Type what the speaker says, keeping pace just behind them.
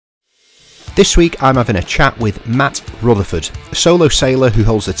This week I'm having a chat with Matt Rutherford, a solo sailor who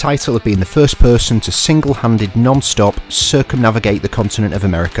holds the title of being the first person to single-handed non-stop circumnavigate the continent of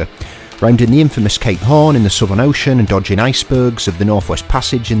America, rounding the infamous Cape Horn in the Southern Ocean and dodging icebergs of the Northwest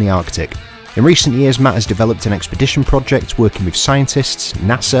Passage in the Arctic. In recent years, Matt has developed an expedition project working with scientists,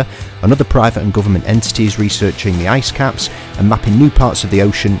 NASA, and other private and government entities researching the ice caps and mapping new parts of the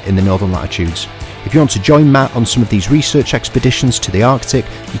ocean in the northern latitudes. If you want to join Matt on some of these research expeditions to the Arctic,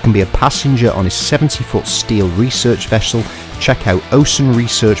 you can be a passenger on his 70-foot steel research vessel. Check out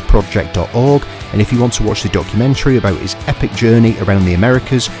oceanresearchproject.org, and if you want to watch the documentary about his epic journey around the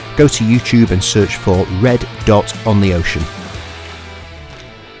Americas, go to YouTube and search for Red Dot on the Ocean.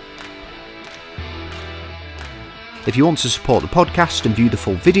 If you want to support the podcast and view the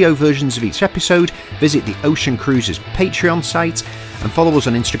full video versions of each episode, visit the Ocean Cruisers Patreon site and follow us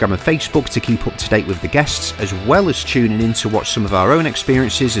on Instagram and Facebook to keep up to date with the guests, as well as tuning in to watch some of our own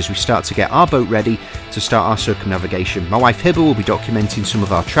experiences as we start to get our boat ready to start our circumnavigation. My wife Hibba will be documenting some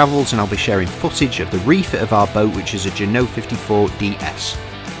of our travels, and I'll be sharing footage of the refit of our boat, which is a Jeanneau 54 DS. I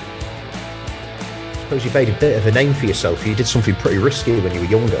suppose you made a bit of a name for yourself. You did something pretty risky when you were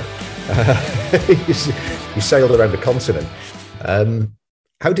younger. You sailed around the continent.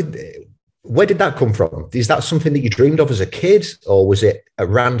 Where did that come from? Is that something that you dreamed of as a kid, or was it a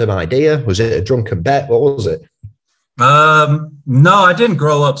random idea? Was it a drunken bet? What was it? No, I didn't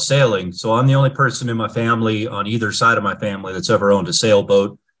grow up sailing. So I'm the only person in my family, on either side of my family, that's ever owned a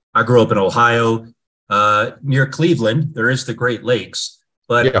sailboat. I grew up in Ohio, near Cleveland. There is the Great Lakes.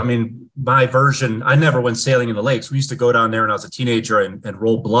 But yeah. I mean, my version, I never went sailing in the lakes. We used to go down there when I was a teenager and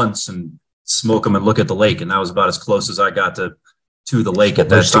roll blunts and smoke them and look at the lake. And that was about as close as I got to the lake at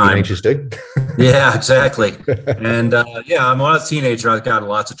that time. Teenagers do. Yeah, exactly. And when I was a teenager, I got in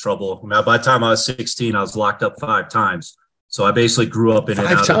lots of trouble. Now, by the time I was 16, I was locked up 5 times. So I basically grew up in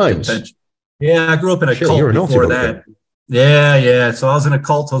 5 times. Yeah, I grew up in a cult before that. Yeah. So I was in a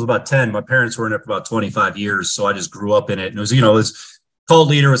cult till I was about 10. My parents were in it for about 25 years. So I just grew up in it. And it was, cult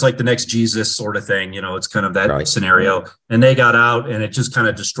leader was like the next Jesus sort of thing. It's kind of that scenario. And they got out and it just kind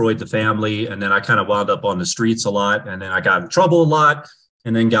of destroyed the family. And then I kind of wound up on the streets a lot. And then I got in trouble a lot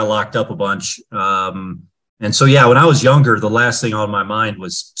and then got locked up a bunch. And so, when I was younger, the last thing on my mind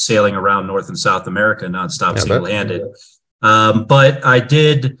was sailing around North and South America nonstop, single-handed. But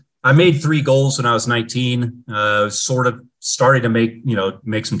I made 3 goals when I was 19, sort of started to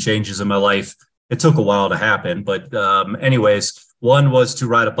make some changes in my life. It took a while to happen, but anyways, one was to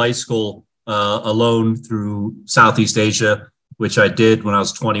ride a bicycle alone through Southeast Asia, which I did when I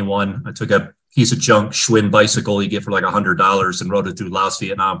was 21. I took a piece of junk Schwinn bicycle you get for like $100 and rode it through Laos,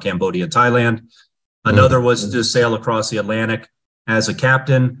 Vietnam, Cambodia, Thailand. Another was to sail across the Atlantic as a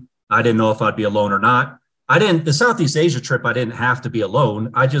captain. I didn't know if I'd be alone or not. The Southeast Asia trip, I didn't have to be alone.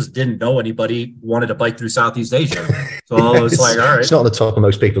 I just didn't know anybody wanted to bike through Southeast Asia. So I was like, all right. It's not on the top of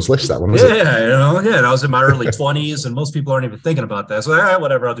most people's list, that one, is it? Yeah. And I was in my early 20s and most people aren't even thinking about that. So all right,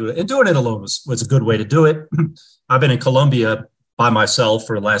 whatever, I'll do it. And doing it alone was a good way to do it. I've been in Colombia by myself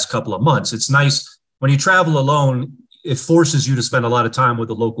for the last couple of months. It's nice when you travel alone. It forces you to spend a lot of time with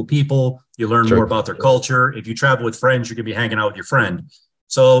the local people. You learn more about their culture. If you travel with friends, you're going to be hanging out with your friend.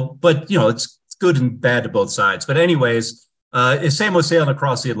 So, but it's good and bad to both sides. But anyways, same with sailing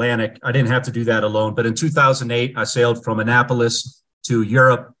across the Atlantic. I didn't have to do that alone. But in 2008, I sailed from Annapolis to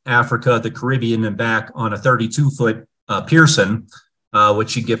Europe, Africa, the Caribbean, and back on a 32-foot Pearson,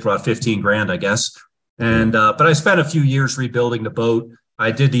 which you get for about $15,000, I guess. And but I spent a few years rebuilding the boat. I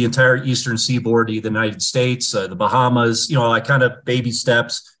did the entire eastern seaboard of the United States, the Bahamas. I kind of baby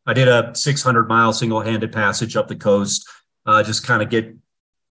steps. I did a 600-mile single-handed passage up the coast. Just kind of get,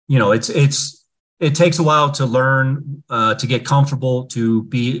 it takes a while to learn, to get comfortable, to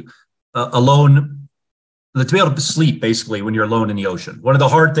be alone, to be able to sleep basically when you're alone in the ocean. One of the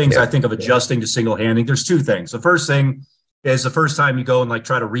hard things I think of adjusting to single handing, there's 2 things. The first thing is the first time you go and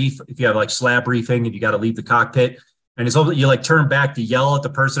try to reef, if you have slab reefing and you got to leave the cockpit, and it's all, you turn back to yell at the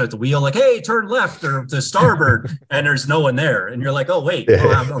person at the wheel, hey, turn left or to starboard, and there's no one there. And you're like, oh, wait,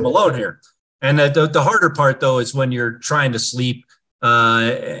 I'm alone here. And the harder part though, is when you're trying to sleep.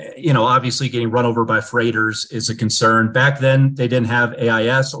 Obviously getting run over by freighters is a concern. Back then they didn't have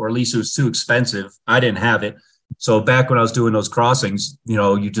AIS, or at least it was too expensive. I didn't have it. So back when I was doing those crossings, you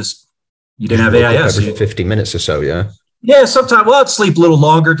didn't have AIS. Every 50 minutes or so. Yeah. Yeah. Sometimes, I'd sleep a little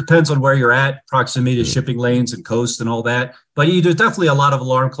longer. Depends on where you're at, proximity to shipping lanes and coast and all that. But there's definitely a lot of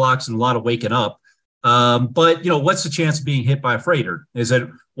alarm clocks and a lot of waking up. But what's the chance of being hit by a freighter? Is it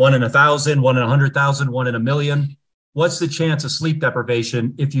 1 in 1,000, 1 in 100,000, 1 in a million? what's the chance of sleep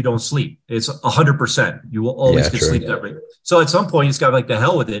deprivation if you don't sleep? It's 100%. You will always get sleep deprivation. So at some point, it's got like, the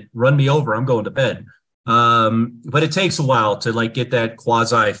hell with it. Run me over. I'm going to bed. But it takes a while to like get that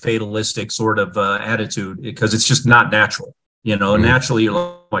quasi fatalistic sort of attitude, because it's just not natural. Naturally, you're like,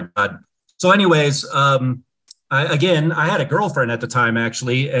 oh my God. So anyways, I had a girlfriend at the time,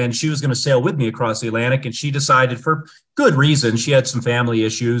 actually, and she was going to sail with me across the Atlantic, and she decided, for good reason, she had some family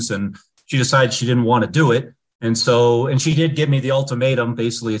issues, and she decided she didn't want to do it. And she did give me the ultimatum,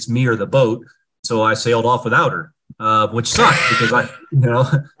 basically, it's me or the boat. So I sailed off without her, which sucked because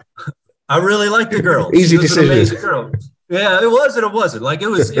I really liked the girl. Easy decision. An amazing girl. Yeah, it was and it wasn't. Like it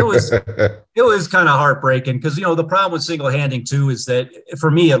was kind of heartbreaking, because, the problem with single handing too is that, for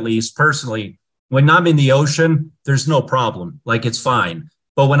me at least personally, when I'm in the ocean, there's no problem. Like, it's fine.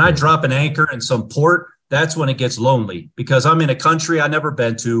 But when I drop an anchor in some port, that's when it gets lonely, because I'm in a country I've never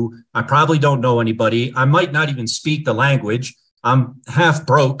been to. I probably don't know anybody. I might not even speak the language. I'm half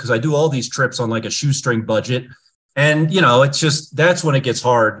broke because I do all these trips on like a shoestring budget. And, it's just, that's when it gets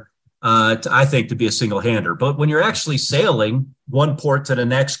hard, I think, to be a single hander. But when you're actually sailing one port to the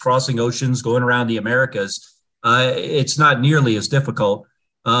next, crossing oceans, going around the Americas, it's not nearly as difficult.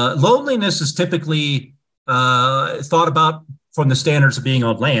 Loneliness is typically thought about from the standards of being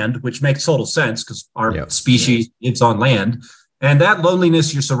on land, which makes total sense because our species lives on land. And that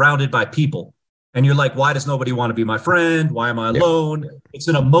loneliness, you're surrounded by people. And you're like, why does nobody want to be my friend? Why am I alone? It's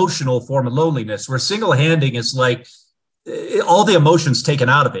an emotional form of loneliness, where single handing is like all the emotions taken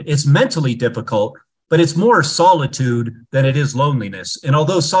out of it. It's mentally difficult, but it's more solitude than it is loneliness. And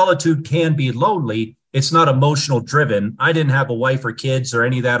although solitude can be lonely, it's not emotional driven. I didn't have a wife or kids or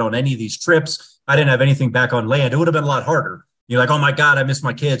any of that on any of these trips. I didn't have anything back on land. It would have been a lot harder. You're like, oh my God, I miss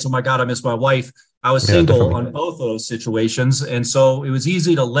my kids. Oh my God, I miss my wife. I was single on both of those situations. And so it was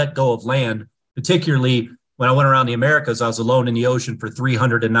easy to let go of land, particularly when I went around the Americas. I was alone in the ocean for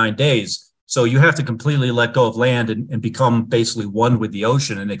 309 days. So you have to completely let go of land and become basically one with the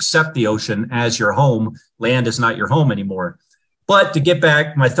ocean and accept the ocean as your home. Land is not your home anymore. But to get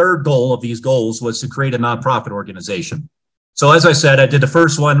back, my third goal of these goals was to create a nonprofit organization. So as I said, I did the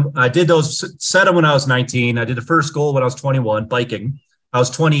first one. I did those, set them when I was 19. I did the first goal when I was 21, biking. I was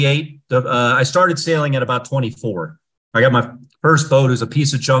 28. I started sailing at about 24. I got my first boat. It was a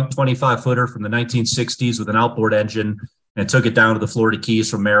piece of junk 25-footer from the 1960s with an outboard engine, and took it down to the Florida Keys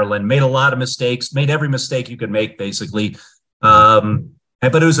from Maryland. Made a lot of mistakes, made every mistake you could make, basically. But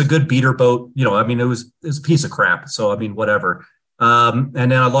it was a good beater boat. It was a piece of crap. So, whatever. And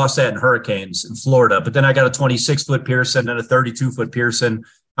then I lost that in hurricanes in Florida. But then I got a 26-foot Pearson and a 32-foot Pearson.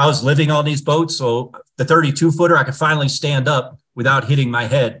 I was living on these boats. So the 32-footer, I could finally stand up without hitting my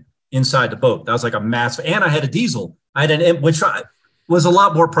head inside the boat. That was like a massive, and I had a diesel. Which was a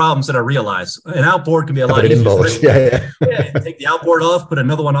lot more problems than I realized. An outboard can be a lot easier. Yeah, take the outboard off, put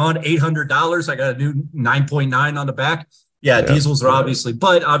another one on, $800. I got a new 9.9 on the back. Yeah, diesels are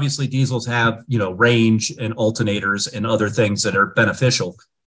obviously diesels have, range and alternators and other things that are beneficial.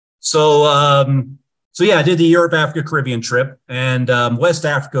 So I did the Europe, Africa, Caribbean trip, and West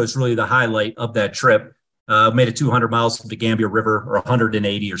Africa is really the highlight of that trip. Made it 200 miles to the Gambia River, or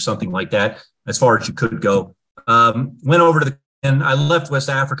 180 or something like that, as far as you could go. Went over and I left West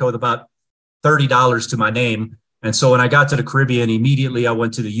Africa with about $30 to my name. And so when I got to the Caribbean, immediately I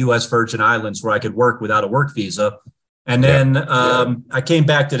went to the U.S. Virgin Islands, where I could work without a work visa. And then I came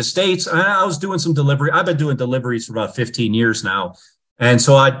back to the States. I was doing some delivery. I've been doing deliveries for about 15 years now. And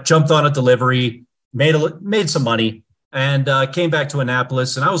so I jumped on a delivery, made some money, and came back to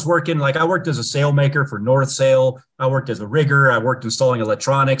Annapolis. And I was working, I worked as a sailmaker for North Sail. I worked as a rigger. I worked installing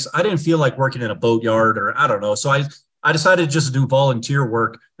electronics. I didn't feel like working in a boatyard, or I don't know. So I decided just to do volunteer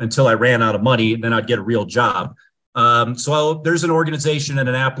work until I ran out of money, and then I'd get a real job. So there's an organization in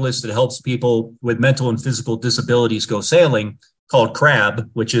Annapolis that helps people with mental and physical disabilities go sailing, called CRAB,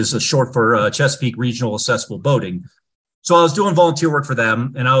 which is a short for Chesapeake Regional Accessible Boating. So I was doing volunteer work for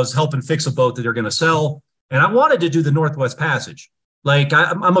them, and I was helping fix a boat that they're going to sell. And I wanted to do the Northwest Passage.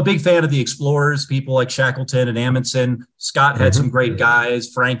 I'm a big fan of the explorers, people like Shackleton and Amundsen. Scott had some great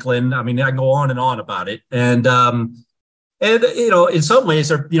guys, Franklin. I can go on and on about it. And in some ways,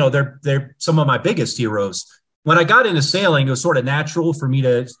 they're some of my biggest heroes. When I got into sailing, it was sort of natural for me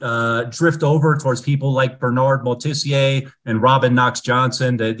to drift over towards people like Bernard Moitessier and Robin Knox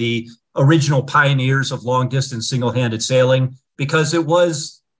Johnson, the original pioneers of long distance single-handed sailing, because it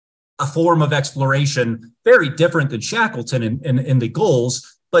was a form of exploration very different than Shackleton in the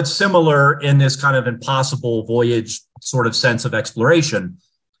goals, but similar in this kind of impossible voyage sort of sense of exploration.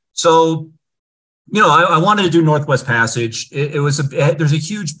 So, I wanted to do Northwest Passage. There's a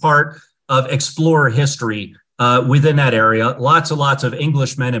huge part of explorer history within that area. Lots and lots of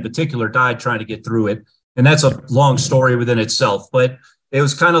Englishmen in particular died trying to get through it. And that's a long story within itself. But it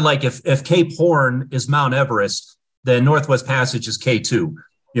was kind of like if Cape Horn is Mount Everest, then Northwest Passage is K2.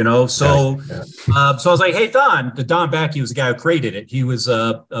 So I was like, hey, Don Backey was the guy who created it. He was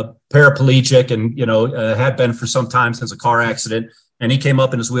a paraplegic and, had been for some time since a car accident. And he came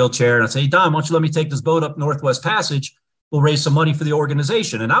up in his wheelchair and I said, hey, Don, why don't you let me take this boat up Northwest Passage? We'll raise some money for the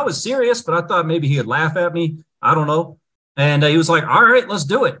organization. And I was serious, but I thought maybe he'd laugh at me. I don't know. And he was like, all right, let's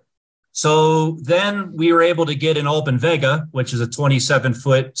do it. So then we were able to get an Alpen Vega, which is a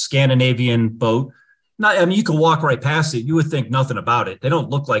 27-foot Scandinavian boat. You can walk right past it. You would think nothing about it. They don't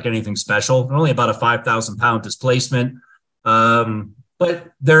look like anything special. They're only about a 5,000-pound displacement.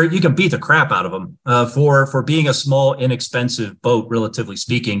 But you can beat the crap out of them for being a small, inexpensive boat, relatively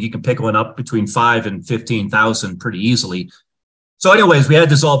speaking. You can pick one up between 5,000 and 15,000 pretty easily. So anyways, we had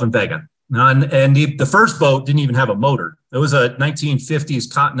this Alpen Vega. And the first boat didn't even have a motor. It was a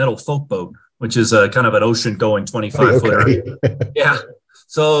 1950s Continental folk boat, which is a kind of an ocean-going 25-footer. Yeah.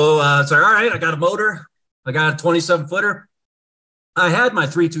 So it's like, all right, I got a motor. I got a 27-footer. I had my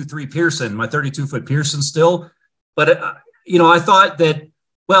 323 Pearson, my 32-foot Pearson still. But, I thought that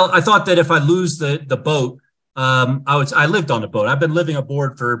if I lose the boat, I lived on the boat. I've been living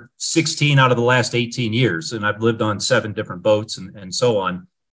aboard for 16 out of the last 18 years, and I've lived on 7 different boats and so on.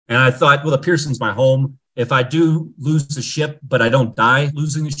 And I thought, well, the Pearson's my home. If I do lose the ship, but I don't die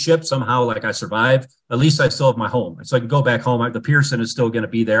losing the ship somehow, like I survive, at least I still have my home. So I can go back home. The Pearson is still going to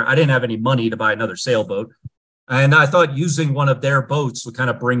be there. I didn't have any money to buy another sailboat. And I thought using one of their boats would kind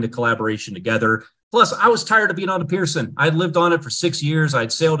of bring the collaboration together. Plus, I was tired of being on the Pearson. I'd lived on it for 6 years.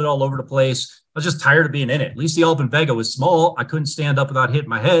 I'd sailed it all over the place. I was just tired of being in it. At least the Alpen Vega was small. I couldn't stand up without hitting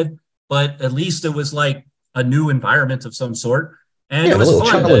my head, but at least it was like a new environment of some sort. And it was a little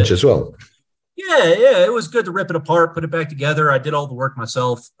challenge as well. Yeah, it was good to rip it apart, put it back together. I did all the work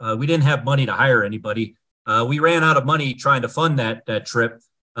myself. We didn't have money to hire anybody. We ran out of money trying to fund that trip.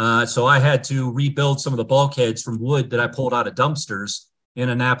 So I had to rebuild some of the bulkheads from wood that I pulled out of dumpsters in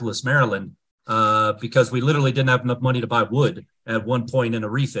Annapolis, Maryland, because we literally didn't have enough money to buy wood at one point in a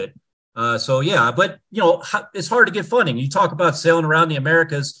refit. But it's hard to get funding. You talk about sailing around the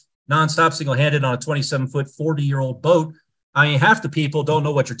Americas nonstop, single-handed on a 27-foot, 40-year-old boat. I mean, half the people don't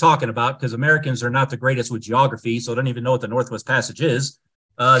know what you're talking about because Americans are not the greatest with geography, so don't even know what the Northwest Passage is.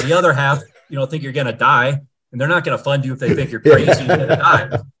 The other half, think you're going to die, and they're not going to fund you if they think you're crazy. You're going to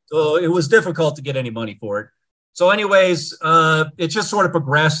die. So it was difficult to get any money for it. So anyways, it just sort of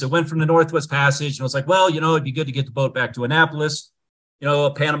progressed. It went from the Northwest Passage, and I was like, well, it'd be good to get the boat back to Annapolis.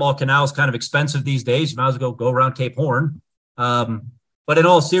 Panama Canal is kind of expensive these days. You might as well go around Cape Horn. But in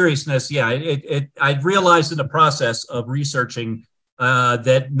all seriousness, I realized in the process of researching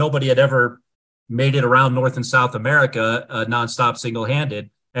that nobody had ever made it around North and South America nonstop single-handed.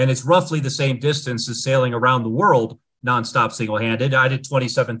 And it's roughly the same distance as sailing around the world nonstop single-handed. I did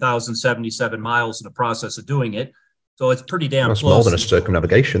 27,077 miles in the process of doing it. So it's pretty damn close. That's more than a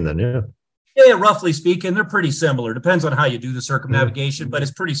circumnavigation then, yeah. Yeah, roughly speaking, they're pretty similar. Depends on how you do the circumnavigation, but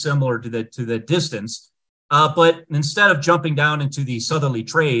it's pretty similar to the distance. But instead of jumping down into the southerly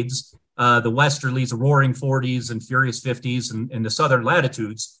trades, the westerlies, the roaring 40s and furious 50s and the southern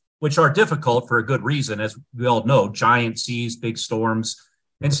latitudes, which are difficult for a good reason, as we all know, giant seas, big storms.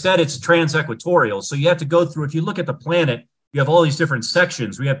 Instead, it's trans-equatorial. So you have to go through, if you look at the planet, you have all these different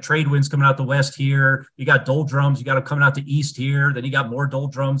sections. We have trade winds coming out the west here. You got doldrums. You got them coming out the east here. Then you got more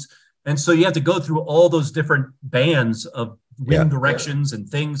doldrums. And so you have to go through all those different bands of wind directions and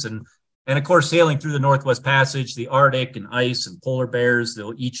things. And of course, sailing through the Northwest Passage, the Arctic and ice and polar bears,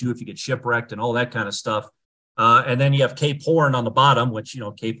 they'll eat you if you get shipwrecked and all that kind of stuff. And then you have Cape Horn on the bottom, which,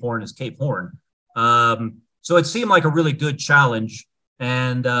 Cape Horn is Cape Horn. So it seemed like a really good challenge.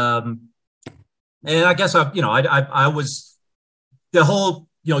 And I guess I was the whole,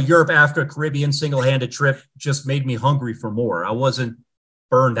 Europe, Africa, Caribbean single-handed trip just made me hungry for more. I wasn't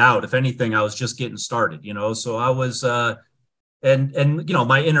burned out. If anything, I was just getting started, so I was, and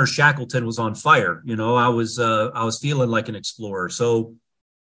my inner Shackleton was on fire. I was feeling like an explorer. So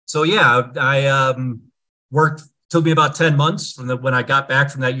yeah, I worked. Took me about 10 months from when I got back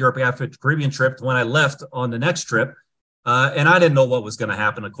from that Europe, Africa, Caribbean trip to when I left on the next trip. And I didn't know what was going to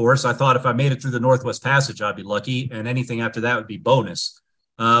happen. Of course, I thought if I made it through the Northwest Passage, I'd be lucky, and anything after that would be bonus.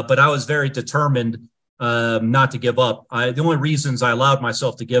 But I was very determined not to give up. The only reasons I allowed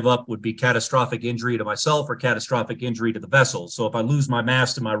myself to give up would be catastrophic injury to myself or catastrophic injury to the vessel. So if I lose my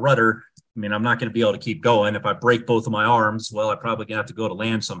mast and my rudder, I'm not going to be able to keep going. If I break both of my arms, well, I'm probably going to have to go to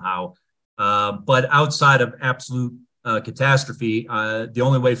land somehow. But outside of absolute catastrophe, the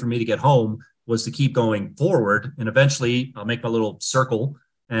only way for me to get home was to keep going forward, and eventually I'll make my little circle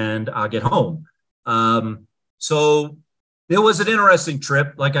and I'll get home. So it was an interesting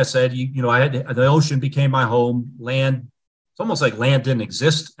trip. Like I said, I had the ocean became my home. Land, it's almost like land didn't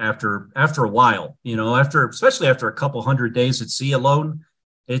exist after a while, especially after a couple 100 days at sea alone.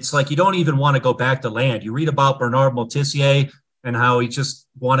 It's like you don't even want to go back to land. You read about Bernard Moitessier and how he just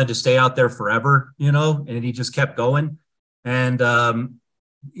wanted to stay out there forever, and he just kept going. And,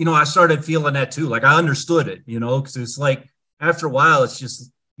 I started feeling that too. Like I understood it, because it's like after a while, it's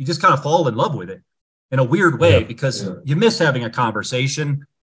just, you just kind of fall in love with it in a weird way because you miss having a conversation.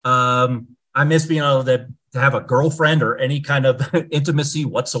 I miss being able to have a girlfriend or any kind of intimacy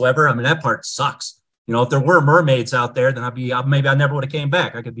whatsoever. I mean, that part sucks. If there were mermaids out there, then maybe I never would have came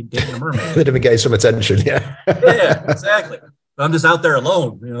back. I could be dating a mermaid. Could have gained some attention, yeah. Yeah, exactly. But I'm just out there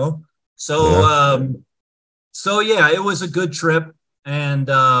alone, So, it was a good trip, and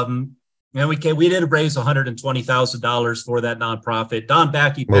we did raise $120,000 for that nonprofit. Don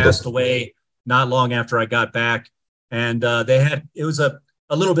Backey passed away not long after I got back, and it was a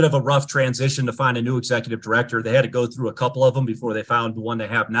little bit of a rough transition to find a new executive director. They had to go through a couple of them before they found the one they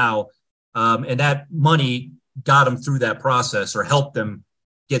have now. And that money got them through that process or helped them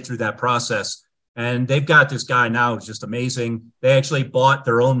get through that process. And they've got this guy now who's just amazing. They actually bought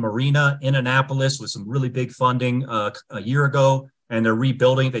their own marina in Annapolis with some really big funding a year ago, and they're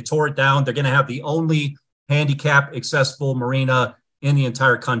rebuilding. They tore it down. They're going to have the only handicap accessible marina in the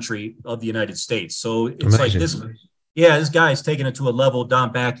entire country of the United States. So it's amazing. Like this. Yeah, this guy's taking it to a level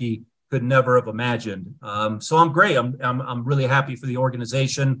Don Backey could never have imagined. So I'm great. I'm really happy for the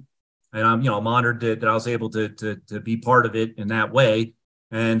organization. And I'm honored that I was able to be part of it in that way.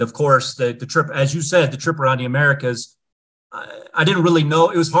 And of course, the trip, as you said, the trip around the Americas, I didn't really know.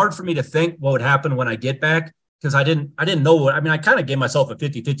 It was hard for me to think what would happen when I get back because I didn't know I kind of gave myself a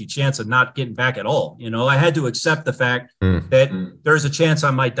 50-50 chance of not getting back at all. I had to accept the fact that there's a chance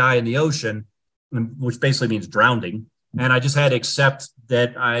I might die in the ocean, which basically means drowning. And I just had to accept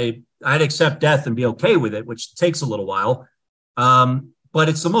that I'd accept death and be okay with it, which takes a little while. But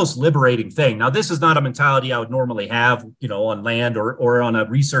it's the most liberating thing. Now, this is not a mentality I would normally have, on land or on a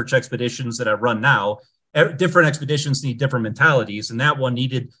research expeditions that I run now. Different expeditions need different mentalities, and that one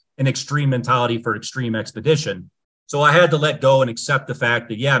needed an extreme mentality for extreme expedition. So I had to let go and accept the fact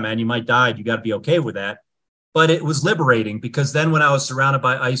that, yeah, man, you might die. You got to be okay with that. But it was liberating because then when I was surrounded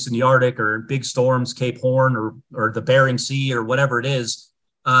by ice in the Arctic or big storms, Cape Horn or the Bering Sea or whatever it is,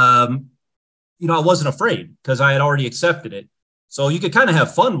 I wasn't afraid because I had already accepted it. So you could kind of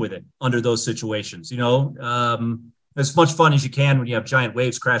have fun with it under those situations, as much fun as you can when you have giant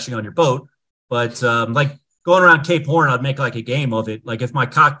waves crashing on your boat. But like going around Cape Horn, I'd make like a game of it. Like if my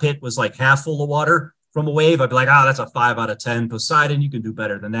cockpit was like half full of water from a wave, I'd be like, that's a 5 out of 10. Poseidon, you can do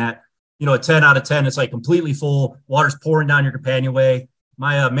better than that. A 10 out of 10, it's like completely full. Water's pouring down your companionway.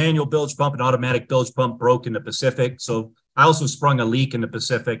 My manual bilge pump and automatic bilge pump broke in the Pacific. So I also sprung a leak in the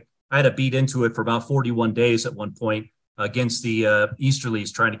Pacific. I had to beat into it for about 41 days at one point against the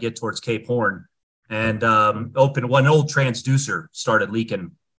easterlies trying to get towards Cape Horn, and opened one old transducer started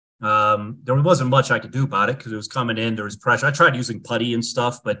leaking. There wasn't much I could do about it because it was coming in. There was pressure. I tried using putty and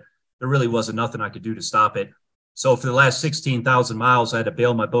stuff, but there really wasn't nothing I could do to stop it. So for the last 16,000 miles, I had to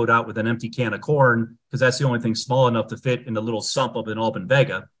bail my boat out with an empty can of corn because that's the only thing small enough to fit in the little sump up in Alban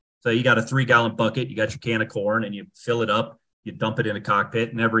Vega. So you got a 3-gallon bucket, you got your can of corn, and you fill it up, you dump it in a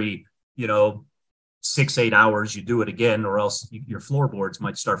cockpit, and every, 6-8 hours, you do it again, or else your floorboards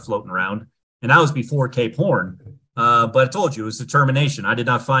might start floating around. And that was before Cape Horn. But I told you, it was determination. I did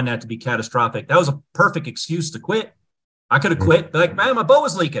not find that to be catastrophic. That was a perfect excuse to quit. I could have quit. Like, man, my boat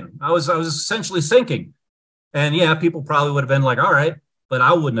was leaking. I was essentially sinking. And yeah, people probably would have been like, all right, but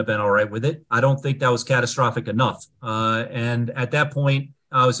I wouldn't have been all right with it. I don't think that was catastrophic enough. And at that point,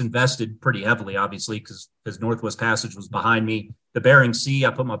 I was invested pretty heavily, obviously, because Northwest Passage was behind me. The Bering Sea, I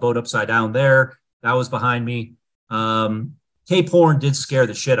put my boat upside down there. That was behind me. Cape Horn did scare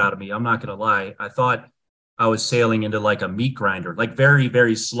the shit out of me. I'm not going to lie. I thought I was sailing into like a meat grinder, like very,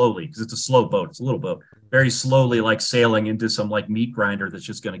 very slowly, because it's a slow boat. It's a little boat. Very slowly, like sailing into some like meat grinder that's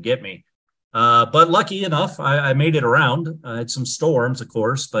just going to get me. But lucky enough, I made it around. I had some storms, of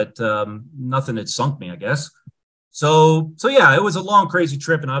course, but nothing had sunk me, I guess. So yeah, it was a long, crazy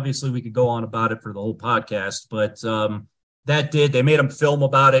trip. And obviously we could go on about it for the whole podcast, but they made a film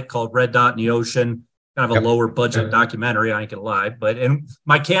about it called Red Dot in the Ocean, kind of a lower budget documentary. I ain't gonna lie, and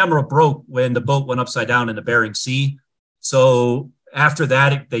my camera broke when the boat went upside down in the Bering Sea. So after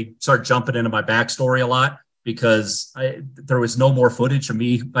that, they started jumping into my backstory a lot because there was no more footage of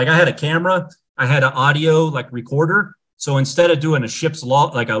me. Like I had a camera, I had an audio like recorder. So instead of doing a ship's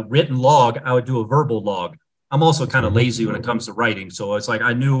log, like a written log, I would do a verbal log. I'm also kind of lazy when it comes to writing. So it's like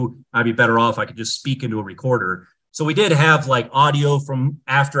I knew I'd be better off. I could just speak into a recorder. So we did have like audio from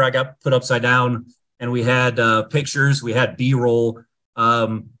after I got put upside down, and we had pictures, we had B-roll.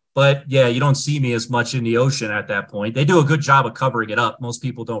 But yeah, you don't see me as much in the ocean at that point. They do a good job of covering it up. Most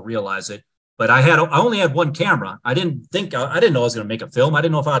people don't realize it. But I only had one camera. I didn't know I was going to make a film. I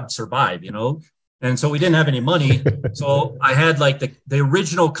didn't know if I'd survive, And so we didn't have any money. So I had like the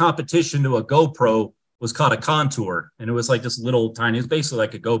original competition to a GoPro was called a Contour. And it was like this little tiny, it was basically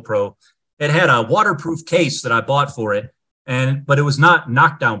like a GoPro. It had a waterproof case that I bought for it. But it was not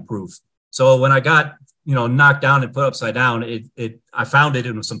knockdown proof. So when I got, knocked down and put upside down, I found it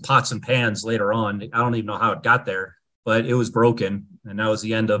in some pots and pans later on. I don't even know how it got there, but it was broken. And that was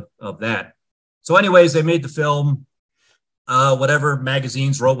the end of that. So anyways, they made the film, whatever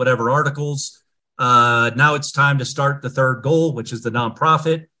magazines wrote, whatever articles. Now it's time to start the third goal, which is the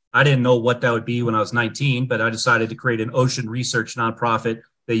nonprofit. I didn't know what that would be when I was 19, but I decided to create an ocean research nonprofit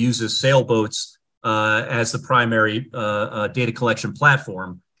that uses sailboats as the primary data collection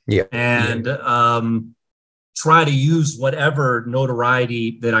platform. Yeah. And try to use whatever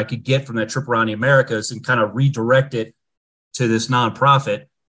notoriety that I could get from that trip around the Americas and kind of redirect it to this nonprofit,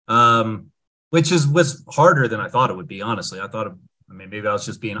 which was harder than I thought it would be, honestly. Maybe I was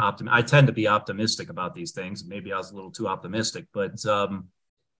just being optimistic. I tend to be optimistic about these things. Maybe I was a little too optimistic, but from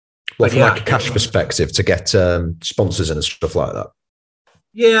like a cash perspective to get sponsors and stuff like that.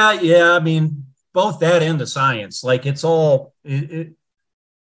 Yeah. I mean, both that and the science, like it's all,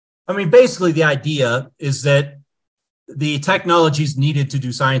 basically the idea is that the technologies needed to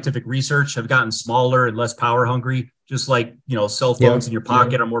do scientific research have gotten smaller and less power hungry, just like, cell phones in your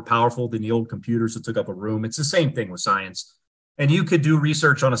pocket are more powerful than the old computers that took up a room. It's the same thing with science. And you could do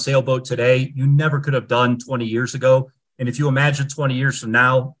research on a sailboat today you never could have done 20 years ago. And if you imagine 20 years from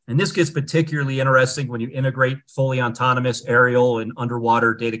now, and this gets particularly interesting when you integrate fully autonomous aerial and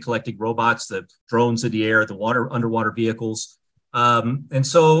underwater data collecting robots, the drones in the air, the underwater vehicles. And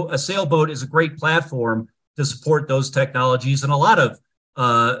so a sailboat is a great platform to support those technologies and a lot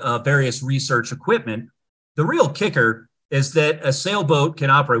of various research equipment. The real kicker is that a sailboat can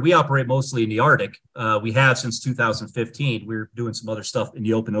operate. We operate mostly in the Arctic. We have since 2015. We were doing some other stuff in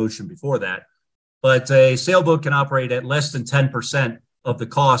the open ocean before that. But a sailboat can operate at less than 10% of the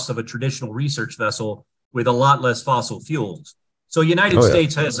cost of a traditional research vessel with a lot less fossil fuels. So United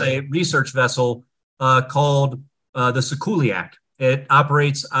States has a research vessel called the Sikuliaq. It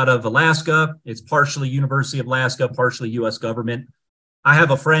operates out of Alaska. It's partially University of Alaska, partially U.S. government. I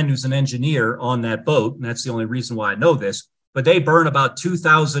have a friend who's an engineer on that boat, and that's the only reason why I know this, but they burn about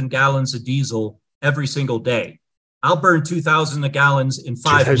 2,000 gallons of diesel every single day. I'll burn 2,000 gallons in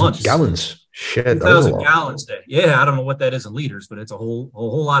 5 months. Gallons? Shit, 2,000 gallons a day. Yeah, I don't know what that is in liters, but it's a whole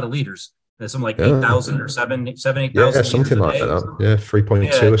lot of liters. There's some like 8,000 or 8,000. Yeah, something like that. Yeah,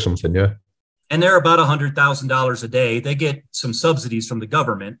 3.2 or something, yeah. And they're about $100,000 a day. They get some subsidies from the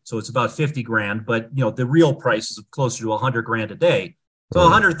government, so it's about 50 grand. But the real price is closer to 100 grand a day. So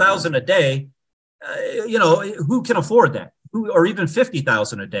 100,000 a day, who can afford that? Or even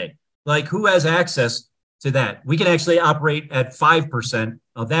 50,000 a day? Like who has access to that? We can actually operate at 5%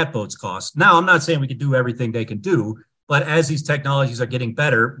 of that boat's cost. Now, I'm not saying we can do everything they can do, but as these technologies are getting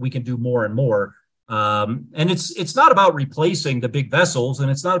better, we can do more and more. And it's not about replacing the big vessels, and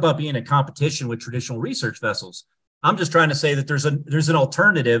it's not about being in competition with traditional research vessels. I'm just trying to say that there's an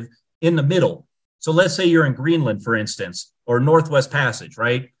alternative in the middle. So let's say you're in Greenland, for instance, or Northwest Passage,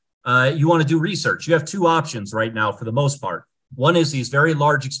 right? You want to do research. You have two options right now for the most part. One is these very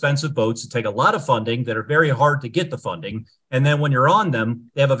large, expensive boats that take a lot of funding that are very hard to get the funding. And then when you're on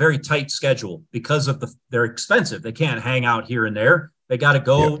them, they have a very tight schedule because of they're expensive. They can't hang out here and there. They got to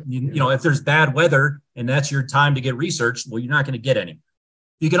go, if there's bad weather and that's your time to get research, well, you're not going to get any.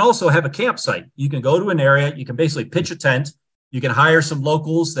 You can also have a campsite. You can go to an area. You can basically pitch a tent. You can hire some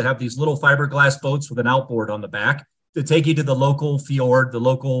locals that have these little fiberglass boats with an outboard on the back to take you to the local fjord, the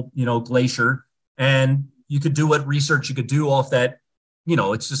local, glacier. And you could do what research you could do off that,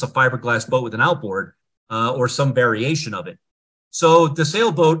 it's just a fiberglass boat with an outboard or some variation of it. So the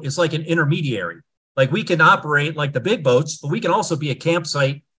sailboat is like an intermediary. Like we can operate like the big boats, but we can also be a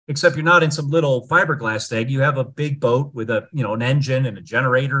campsite, except you're not in some little fiberglass thing. You have a big boat with an engine and a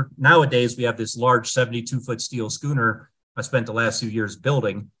generator. Nowadays, we have this large 72-foot steel schooner I spent the last few years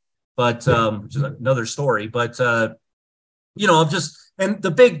building, but which is another story. But, and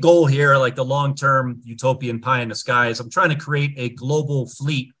the big goal here, like the long-term utopian pie in the sky, is I'm trying to create a global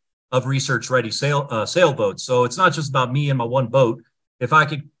fleet of research-ready sailboats. So it's not just about me and my one boat. If I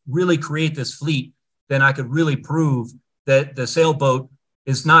could really create this fleet, then I could really prove that the sailboat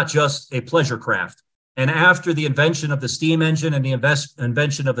is not just a pleasure craft. And after the invention of the steam engine and the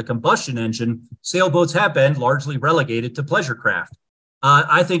invention of the combustion engine, sailboats have been largely relegated to pleasure craft.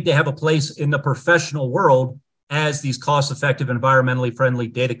 I think they have a place in the professional world as these cost-effective, environmentally friendly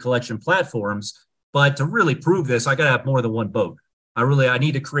data collection platforms. But to really prove this, I got to have more than one boat. I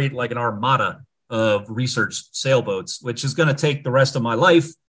need to create like an armada of research sailboats, which is going to take the rest of my life,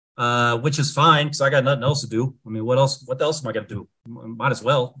 which is fine because I got nothing else to do. I mean, what else am I going to do? Might as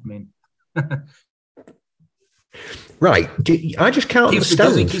well. I mean, right. I just can't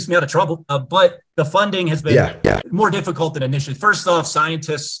understand. It keeps me out of trouble. But the funding has been more difficult than initially. First off,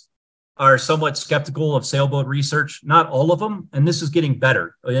 scientists are somewhat skeptical of sailboat research. Not all of them. And this is getting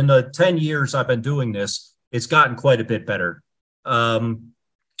better. In the 10 years I've been doing this, it's gotten quite a bit better.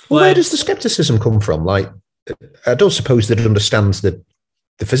 Where does the skepticism come from? Like, I don't suppose that it understands the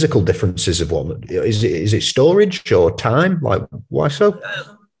physical differences of one. Is it storage or time? Like, why so?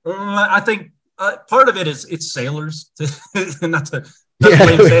 I think part of it is it's sailors. not to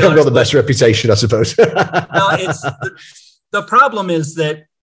blame sailors. I've got the best reputation, I suppose. It's the problem is that,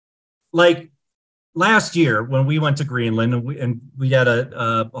 like last year when we went to Greenland and we had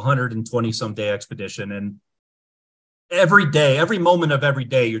a 120 some day expedition, and every moment of every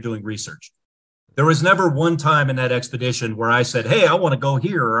day you're doing research. There was never one time in that expedition where I said, hey, I want to go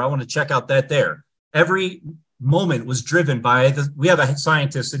here or I want to check out that there. Every moment was driven by we have a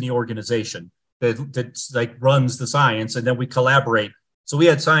scientist in the organization that like runs the science, and then we collaborate. So we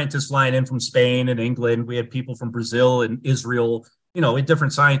had scientists flying in from Spain and England. We had people from Brazil and Israel,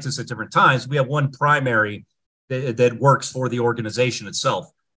 different scientists at different times. We have one primary that works for the organization itself.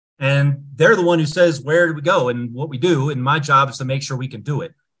 And they're the one who says, where do we go and what we do? And my job is to make sure we can do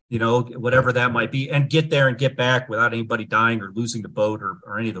it, whatever that might be, and get there and get back without anybody dying or losing the boat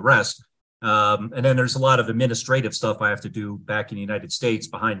or any of the rest. And then there's a lot of administrative stuff I have to do back in the United States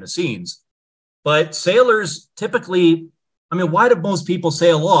behind the scenes. But sailors typically, why do most people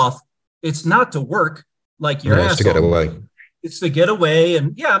sail off? It's not to work like your ass. It's to get away. It's to get away.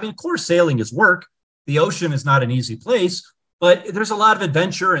 And of course, sailing is work. The ocean is not an easy place. But there's a lot of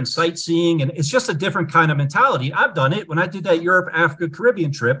adventure and sightseeing, and it's just a different kind of mentality. I've done it when I did that Europe, Africa,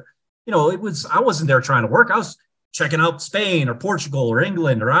 Caribbean trip. I wasn't there trying to work. I was checking out Spain or Portugal or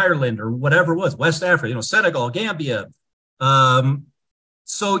England or Ireland or whatever it was, West Africa, Senegal, Gambia.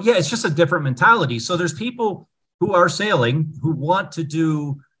 It's just a different mentality. So there's people who are sailing who want to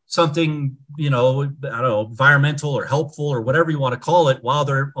do something, environmental or helpful or whatever you want to call it while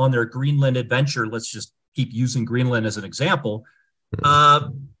they're on their Greenland adventure. Let's just keep using Greenland as an example.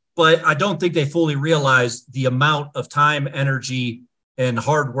 But I don't think they fully realize the amount of time, energy, and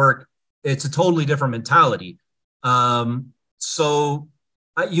hard work. It's a totally different mentality. So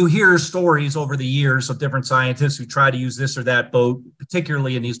you hear stories over the years of different scientists who try to use this or that boat,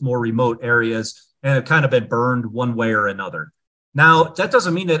 particularly in these more remote areas, and have kind of been burned one way or another. Now, that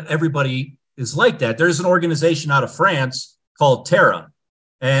doesn't mean that everybody is like that. There's an organization out of France called Terra.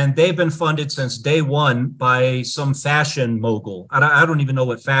 And they've been funded since day one by some fashion mogul. I don't even know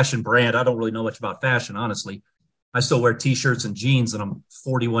what fashion brand. I don't really know much about fashion, honestly. I still wear T-shirts and jeans, and I'm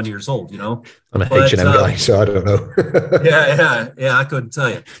 41 years old, I'm a H&M guy, so I don't know. Yeah, I couldn't tell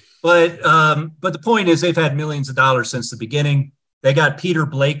you. But the point is they've had millions of dollars since the beginning. They got Peter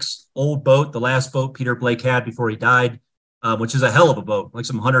Blake's old boat, the last boat Peter Blake had before he died, which is a hell of a boat, like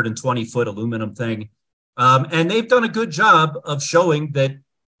some 120-foot aluminum thing. And they've done a good job of showing that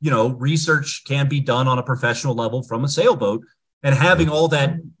research can be done on a professional level from a sailboat, and having all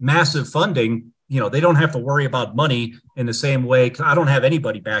that massive funding, they don't have to worry about money in the same way. I don't have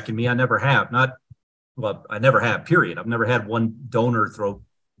anybody backing me. I never have. I never have, period. I've never had one donor throw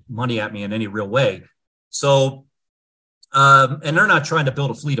money at me in any real way. So, and they're not trying to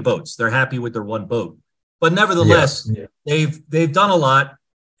build a fleet of boats. They're happy with their one boat, but nevertheless, they've done a lot.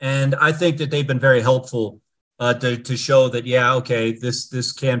 And I think that they've been very helpful to show that,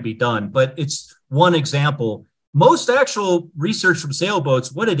 this can be done. But it's one example. Most actual research from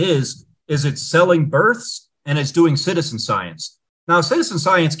sailboats, what it is it's selling berths and it's doing citizen science. Now, citizen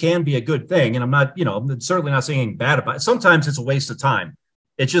science can be a good thing. And I'm not, I'm certainly not saying anything bad about it. Sometimes it's a waste of time.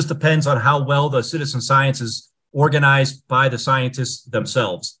 It just depends on how well the citizen science is organized by the scientists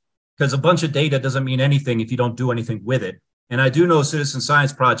themselves. Because a bunch of data doesn't mean anything if you don't do anything with it. And I do know citizen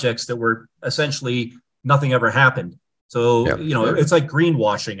science projects that were essentially nothing ever happened. So, it's like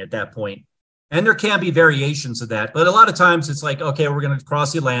greenwashing at that point. And there can be variations of that. But a lot of times it's like, okay, we're going to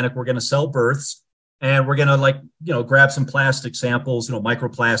cross the Atlantic. We're going to sell berths, and we're going to grab some plastic samples,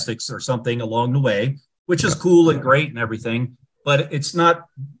 microplastics or something along the way, which is cool and great and everything. But it's not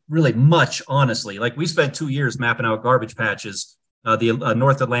really much, honestly. Like we spent 2 years mapping out garbage patches, the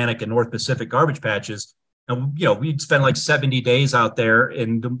North Atlantic and North Pacific garbage patches. And, we'd spend like 70 days out there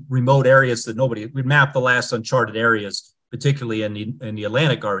in the remote areas that we'd map the last uncharted areas, particularly in the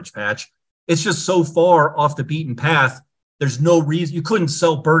Atlantic garbage patch. It's just so far off the beaten path. There's no reason you couldn't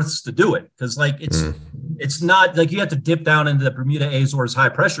sell berths to do it. Cause like it's not like you have to dip down into the Bermuda Azores high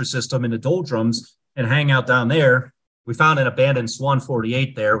pressure system in the doldrums and hang out down there. We found an abandoned Swan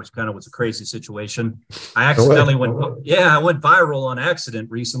 48 there, which kind of was a crazy situation. I accidentally I went viral on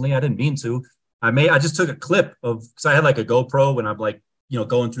accident recently. I didn't mean to. I just took a clip because I had like a GoPro when I'm like,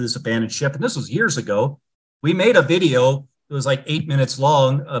 going through this abandoned ship. And this was years ago. We made a video. It was like 8 minutes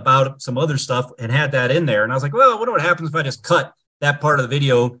long about some other stuff and had that in there. And I was like, well, what happens if I just cut that part of the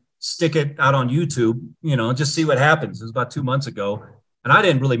video, stick it out on YouTube, just see what happens. It was about 2 months ago. And I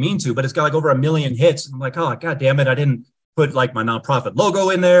didn't really mean to, but it's got like over 1 million hits. I'm like, oh, God damn it. I didn't put like my nonprofit logo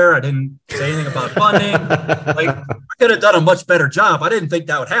in there. I didn't say anything about funding. Like I could have done a much better job. I didn't think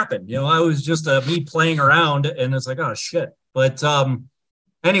that would happen. I was just me playing around and it's like, oh shit. But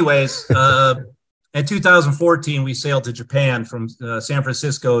anyways, in 2014, we sailed to Japan from San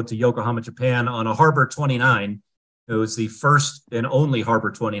Francisco to Yokohama, Japan on a Harbor 29. It was the first and only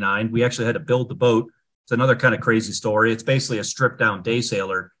Harbor 29. We actually had to build the boat. It's another kind of crazy story. It's basically a stripped down day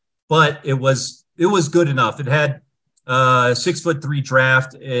sailor, but it was good enough. It had 6'3"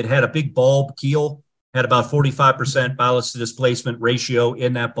 draft. It had a big bulb keel, had about 45% ballast to displacement ratio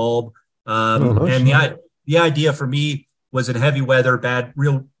in that bulb. And the idea for me was in heavy weather,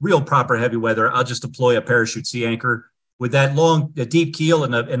 real proper heavy weather, I'll just deploy a parachute sea anchor with that the deep keel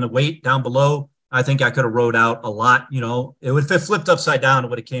and the weight down below. I think I could have rowed out a lot. If it flipped upside down, it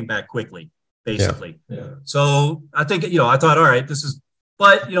would have came back quickly, basically. Yeah. So I think, I thought, all right,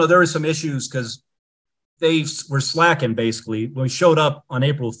 but there were some issues because they were slacking basically. When we showed up on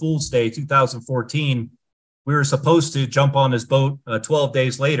April Fool's Day, 2014, we were supposed to jump on this boat 12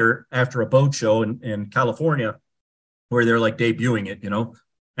 days later after a boat show in California, where they're like debuting it,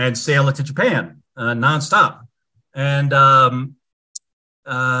 and sail it to Japan nonstop. And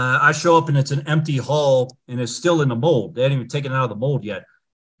I show up and it's an empty hull and it's still in the mold. They hadn't even taken it out of the mold yet.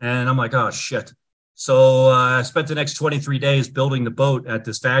 And I'm like, oh shit. So I spent the next 23 days building the boat at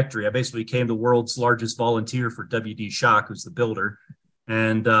this factory. I basically became the world's largest volunteer for WD Shock, who's the builder,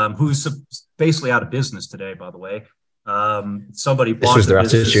 and who's basically out of business today, by the way. Somebody bought this was their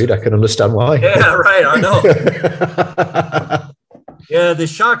attitude. I can understand why. Yeah, right. I know. Yeah, the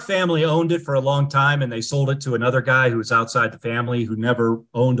Shock family owned it for a long time, and they sold it to another guy who was outside the family who never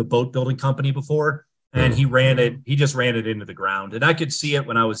owned a boat building company before. And he just ran it into the ground. And I could see it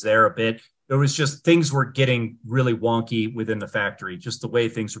when I was there a bit. There was just things were getting really wonky within the factory. Just the way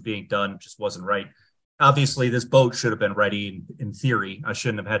things were being done just wasn't right. Obviously, this boat should have been ready in theory. I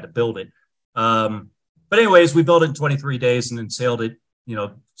shouldn't have had to build it. But anyways, we built it in 23 days and then sailed it,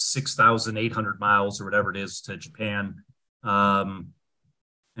 6,800 miles or whatever it is to Japan. And,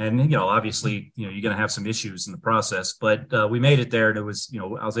 obviously, you're going to have some issues in the process, but we made it there and it was,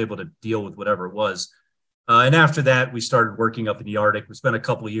 I was able to deal with whatever it was. And after that, we started working up in the Arctic. We spent a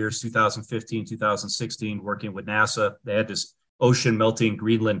couple of years, 2015, 2016, working with NASA. They had this ocean melting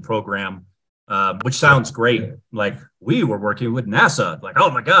Greenland program, which sounds great. Like we were working with NASA, like, oh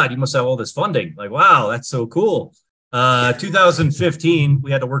my God, you must have all this funding. Like, wow, that's so cool. 2015,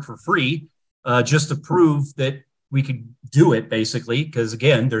 we had to work for free just to prove that we could do it, basically, because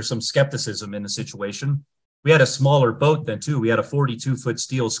again, there's some skepticism in the situation. We had a smaller boat then too. We had a 42-foot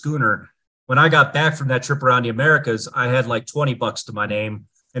steel schooner. When I got back from that trip around the Americas, I had like $20 to my name,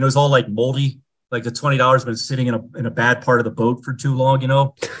 and it was all like moldy. Like the $20 been sitting in a bad part of the boat for too long.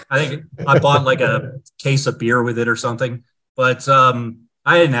 I think I bought like a case of beer with it or something, but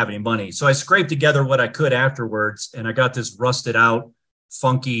I didn't have any money, so I scraped together what I could afterwards, and I got this rusted out,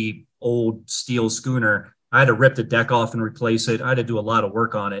 funky old steel schooner. I had to rip the deck off and replace it. I had to do a lot of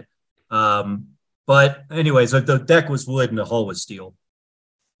work on it. But anyways, the deck was wood and the hull was steel.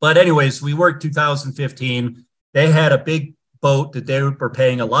 But anyways, we worked 2015. They had a big boat that they were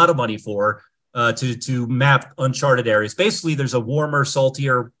paying a lot of money for to map uncharted areas. Basically, there's a warmer,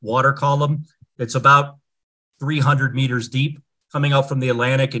 saltier water column that's about 300 meters deep coming up from the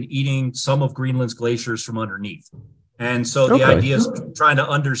Atlantic and eating some of Greenland's glaciers from underneath. And so the idea is trying to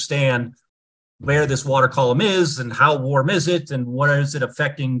understand where this water column is and how warm is it and what is it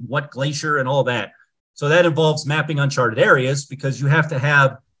affecting what glacier and all that. So that involves mapping uncharted areas because you have to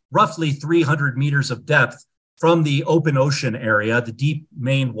have roughly 300 meters of depth from the open ocean area, the deep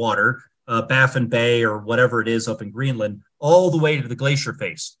main water, Baffin Bay or whatever it is up in Greenland, all the way to the glacier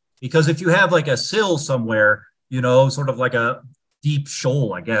face. Because if you have like a sill somewhere, sort of like a deep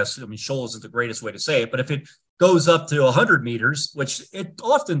shoal, I guess. I mean, shoal isn't the greatest way to say it, but if it goes up to 100 meters, which it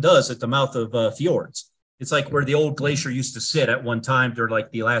often does at the mouth of fjords, it's like where the old glacier used to sit at one time during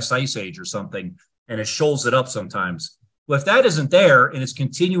like the last ice age or something, and it shoals it up sometimes. Well, if that isn't there and it's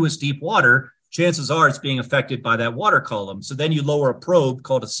continuous deep water, chances are it's being affected by that water column. So then you lower a probe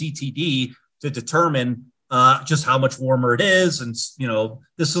called a CTD to determine just how much warmer it is. And, you know,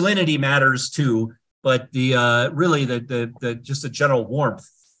 the salinity matters too, but the really the just the general warmth.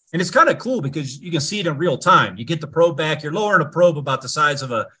 And it's kind of cool because you can see it in real time. You get the probe back, you're lowering a probe about the size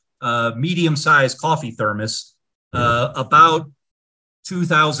of a medium-sized coffee thermos, about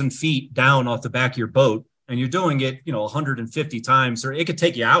 2,000 feet down off the back of your boat. And you're doing it, you know, 150 times, or it could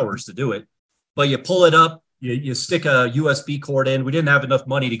take you hours to do it. But you pull it up, you stick a USB cord in. We didn't have enough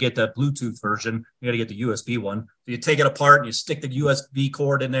money to get the Bluetooth version. You got to get the USB one. So you take it apart and you stick the USB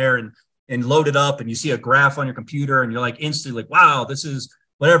cord in there and load it up. And you see a graph on your computer and you're like instantly like, wow, this is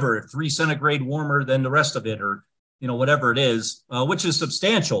whatever, 3 centigrade warmer than the rest of it, or, you know, whatever it is, which is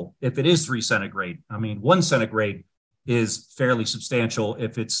substantial if it is 3 centigrade. I mean, 1 centigrade is fairly substantial.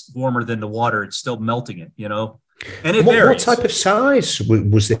 If it's warmer than the water, it's still melting it, you know. And it varies. What type of size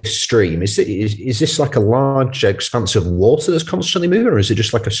was this stream? Is this like a large expanse of water that's constantly moving, or is it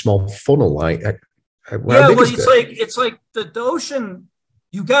just like a small funnel? It's like the ocean.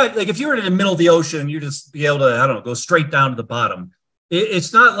 You got, like, if you were in the middle of the ocean, you just be able to, I don't know, go straight down to the bottom.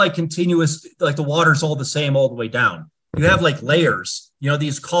 It's not like continuous, like the water's all the same all the way down. You have like layers, you know,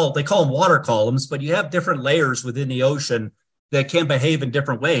 they call them water columns, but you have different layers within the ocean that can behave in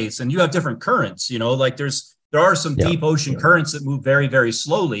different ways. And you have different currents, you know, like there are some deep ocean currents that move very, very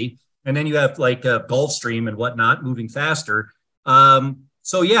slowly. And then you have like a Gulf Stream and whatnot moving faster.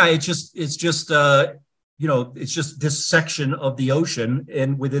 So yeah, it's just you know, it's just this section of the ocean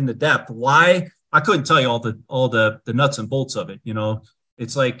and within the depth. Why? I couldn't tell you all the nuts and bolts of it. You know,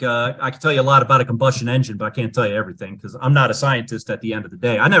 it's like I can tell you a lot about a combustion engine, but I can't tell you everything because I'm not a scientist at the end of the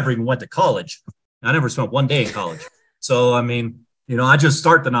day. I never even went to college. I never spent one day in college. So, I mean, you know, I just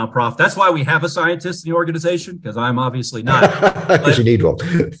start the nonprofit. That's why we have a scientist in the organization, because I'm obviously not. Because you need one.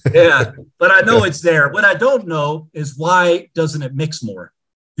 Yeah, but I know it's there. What I don't know is why doesn't it mix more?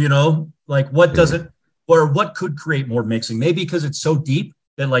 You know, like what doesn't, or what could create more mixing? Maybe because it's so deep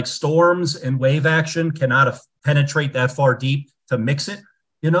that like storms and wave action cannot penetrate that far deep to mix it,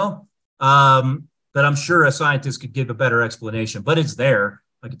 you know? But I'm sure a scientist could give a better explanation, but it's there.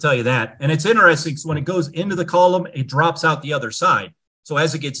 I can tell you that. And it's interesting. So when it goes into the column, it drops out the other side. So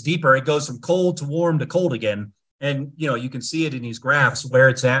as it gets deeper, it goes from cold to warm to cold again. And, you know, you can see it in these graphs where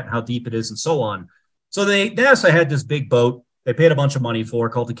it's at and how deep it is and so on. So NASA had this big boat they paid a bunch of money for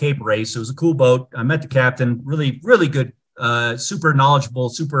called the Cape Race. It was a cool boat. I met the captain, really, really good, super knowledgeable,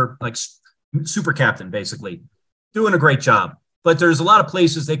 super captain, basically, doing a great job. But there's a lot of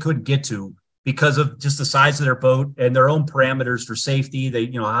places they couldn't get to because of just the size of their boat and their own parameters for safety. They,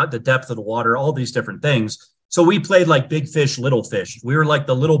 you know, the depth of the water, all these different things. So we played like big fish, little fish. We were like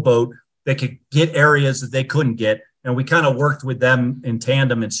the little boat that could get areas that they couldn't get. And we kind of worked with them in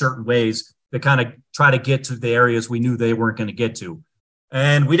tandem in certain ways to kind of try to get to the areas we knew they weren't going to get to.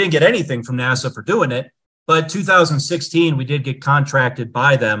 And we didn't get anything from NASA for doing it. But 2016, we did get contracted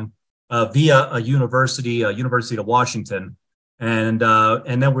by them via a University of Washington. And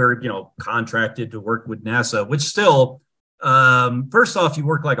then we're, you know, contracted to work with NASA, which still, first off, you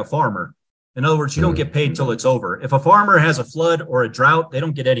work like a farmer. In other words, you don't get paid till it's over. If a farmer has a flood or a drought, they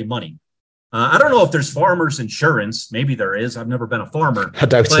don't get any money. I don't know if there's farmers insurance. Maybe there is. I've never been a farmer. I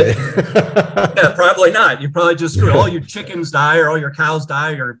doubt it. Yeah, probably not. You probably just screwed. All your chickens die or all your cows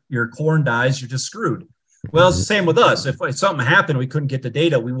die or your corn dies. You're just screwed. Well, it's the same with us. If something happened, we couldn't get the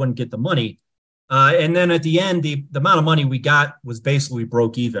data, we wouldn't get the money. And then at the end, the amount of money we got was basically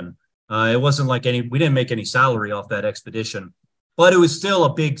broke even. It wasn't like we didn't make any salary off that expedition, but it was still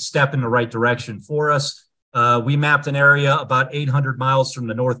a big step in the right direction for us. We mapped an area about 800 miles from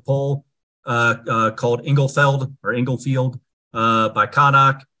the North Pole called Inglefield by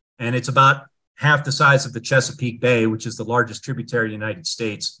Connaught. And it's about half the size of the Chesapeake Bay, which is the largest tributary in the United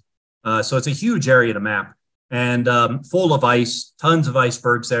States. So it's a huge area to map. And full of ice, tons of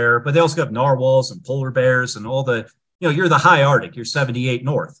icebergs there. But they also have narwhals and polar bears and all the, you know, you're the high Arctic, you're 78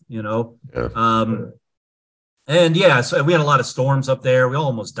 north, you know. Yeah. And yeah, so we had a lot of storms up there. We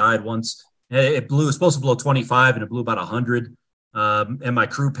almost died once. It was supposed to blow 25 and it blew about 100. And my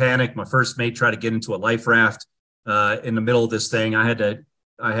crew panicked. My first mate tried to get into a life raft in the middle of this thing. I had to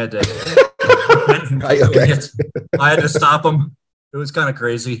right, okay. I had to stop him. It was kind of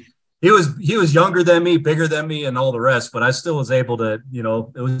crazy. He was younger than me, bigger than me, and all the rest, but I still was able to, you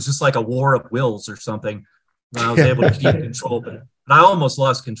know, it was just like a war of wills or something. I was able to keep control, but but I almost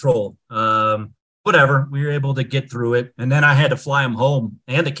lost control. Whatever, we were able to get through it. And then I had to fly him home,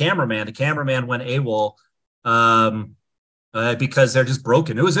 and the cameraman went AWOL because they're just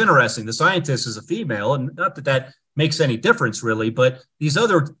broken. It was interesting. The scientist is a female, and not that makes any difference really, but these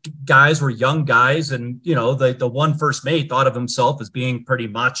other guys were young guys, and the one first mate thought of himself as being pretty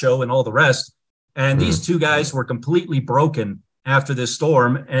macho and all the rest. And these two guys were completely broken after this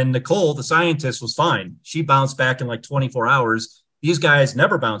storm. And Nicole, the scientist, was fine. She bounced back in like 24 hours. These guys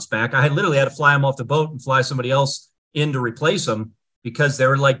never bounced back. I literally had to fly them off the boat and fly somebody else in to replace them because they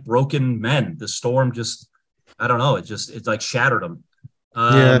were like broken men. The storm just, I don't know, it like shattered them.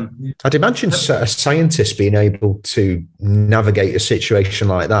 I'd imagine a scientist being able to navigate a situation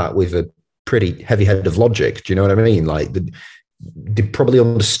like that with a pretty heavy head of logic. Do you know what I mean? Like, they probably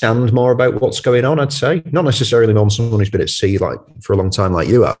understand more about what's going on, I'd say. Not necessarily on someone who's been at sea like for a long time like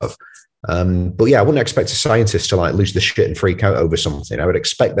you have. But yeah, I wouldn't expect a scientist to like lose the shit and freak out over something. I would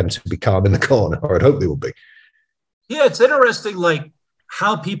expect them to be calm in the corner, or I'd hope they would be. Yeah, it's interesting, like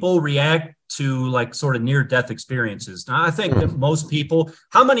how people react to like sort of near-death experiences. Now, I think that most people,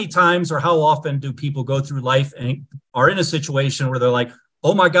 how many times or how often do people go through life and are in a situation where they're like,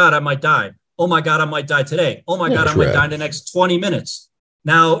 oh my God, I might die. Oh my God, I might die today. Oh my God, I might die in the next 20 minutes.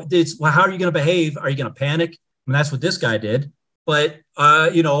 Now, how are you going to behave? Are you going to panic? I mean, that's what this guy did. But,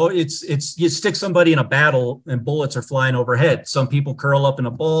 it's you stick somebody in a battle and bullets are flying overhead. Some people curl up in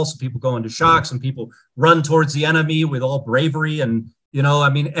a ball. Some people go into shock. Some people run towards the enemy with all bravery. And,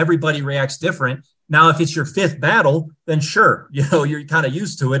 everybody reacts different. Now, if it's your fifth battle, then sure, you're kind of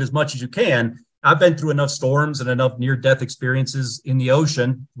used to it as much as you can. I've been through enough storms and enough near-death experiences in the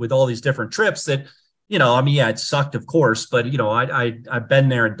ocean with all these different trips that, it sucked, of course, but, I've been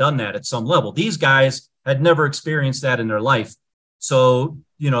there and done that at some level. These guys had never experienced that in their life. So,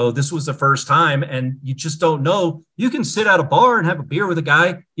 this was the first time, and you just don't know. You can sit at a bar and have a beer with a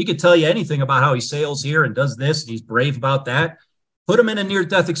guy. He could tell you anything about how he sails here and does this, and he's brave about that. Put him in a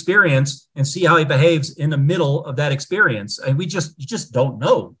near-death experience and see how he behaves in the middle of that experience. And you just don't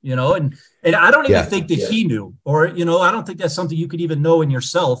know, and I don't even think that he knew, or, I don't think that's something you could even know in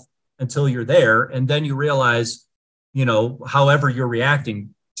yourself until you're there. And then you realize, however you're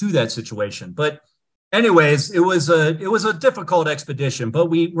reacting to that situation. But anyways, it was a difficult expedition, but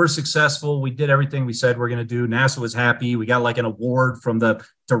we were successful. We did everything we said we're going to do. NASA was happy. We got like an award from the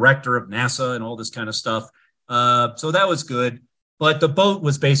director of NASA and all this kind of stuff. So that was good. But the boat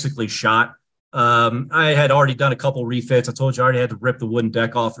was basically shot. I had already done a couple refits. I told you I already had to rip the wooden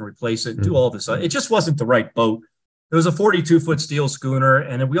deck off and replace it and do all this. It just wasn't the right boat. It was a 42-foot steel schooner,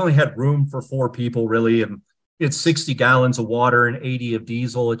 and we only had room for 4 people, really. And it's 60 gallons of water and 80 of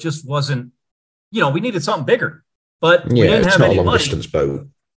diesel. It just wasn't, we needed something bigger. But we didn't have any money. It's not a long-distance boat.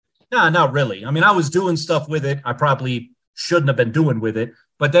 No, not really. I mean, I was doing stuff with it I probably shouldn't have been doing with it.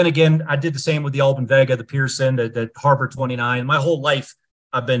 But then again, I did the same with the Alban Vega, the Pearson, the Harbor 29. My whole life,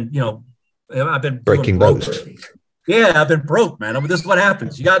 I've been breaking boats. Yeah, I've been broke, man. I mean, this is what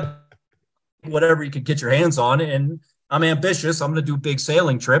happens. You got whatever you can get your hands on, and I'm ambitious. I'm going to do big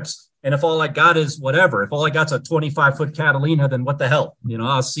sailing trips. And if all I got is whatever, if all I got's a 25-foot Catalina, then what the hell?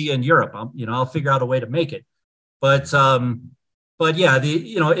 I'll see you in Europe. I'll figure out a way to make it. But yeah,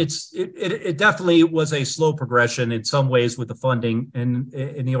 it definitely was a slow progression in some ways with the funding and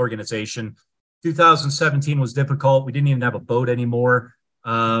in the organization. 2017 was difficult. We didn't even have a boat anymore.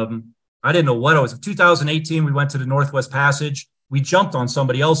 I didn't know what it was. In 2018, we went to the Northwest Passage. We jumped on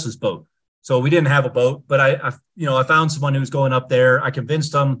somebody else's boat. So we didn't have a boat, but I found someone who was going up there. I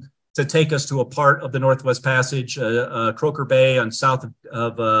convinced them to take us to a part of the Northwest Passage, Croker Bay on south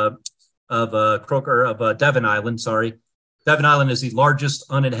of Devon Island. Sorry. Devon Island is the largest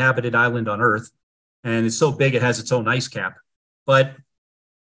uninhabited island on Earth, and it's so big it has its own ice cap. But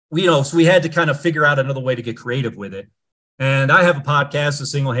so we had to kind of figure out another way to get creative with it. And I have a podcast, a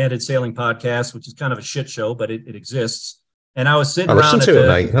single-handed sailing podcast, which is kind of a shit show, but it exists. And I was sitting around. Listen to it,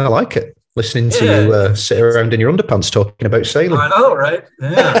 mate. I like it. Listening to you sit around in your underpants talking about sailing. I know, right?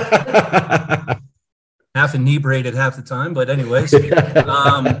 Yeah. Half inebriated half the time, but anyways,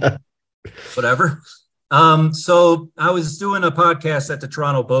 whatever. So I was doing a podcast at the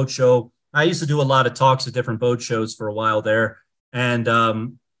Toronto Boat Show. I used to do a lot of talks at different boat shows for a while there. And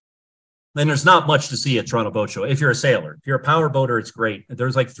there's not much to see at Toronto Boat Show. If you're a sailor, if you're a power boater, it's great.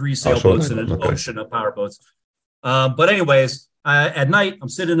 There's like 3 sailboats in an ocean of power boats. But anyways, at night, I'm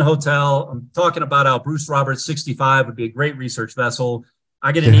sitting in a hotel. I'm talking about how Bruce Roberts 65 would be a great research vessel.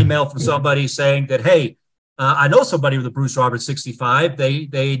 I get an email from somebody saying that, hey, I know somebody with a Bruce Roberts 65.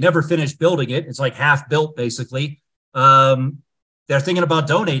 They never finished building it. It's like half built, basically. They're thinking about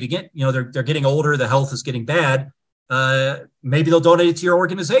donating it. They're getting older. The health is getting bad. maybe they'll donate it to your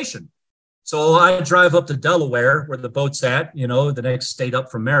organization. So I drive up to Delaware, where the boat's at, the next state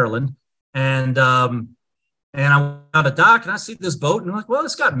up from Maryland. And I'm on a dock and I see this boat and I'm like, well,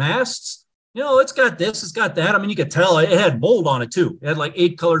 it's got masts, it's got this, it's got that. I mean, you could tell it had mold on it too. It had like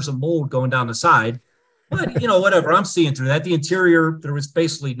 8 colors of mold going down the side. But, whatever, I'm seeing through that. The interior, there was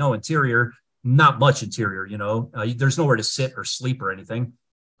basically no interior, not much interior, there's nowhere to sit or sleep or anything.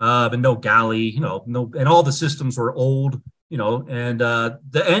 But no galley, no, and all the systems were old, and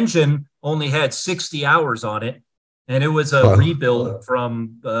the engine only had 60 hours on it. And it was a rebuild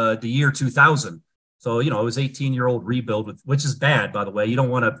from the year 2000. So, it was 18-year-old rebuild, which is bad, by the way. You don't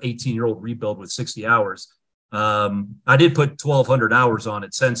want an 18-year-old rebuild with 60 hours. I did put 1,200 hours on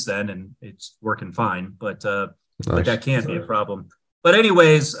it since then, and it's working fine. But that can be a problem. But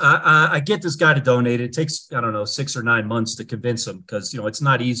anyways, I get this guy to donate. It takes, 6 or 9 months to convince him because, it's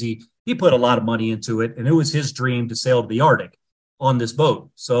not easy. He put a lot of money into it, and it was his dream to sail to the Arctic on this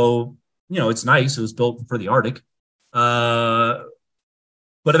boat. So, it's nice. It was built for the Arctic. But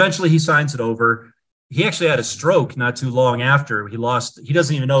eventually he signs it over. He actually had a stroke not too long after. He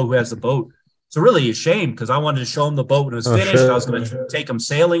doesn't even know who has the boat. So really a shame because I wanted to show him the boat when it was finished. Sure. I was going to take him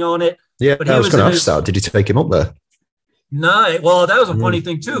sailing on it. Yeah, but I was going to ask that. Did you take him up there? No, well, that was a funny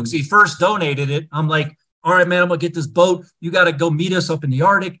thing too, because he first donated it. I'm like, all right, man, I'm going to get this boat. You got to go meet us up in the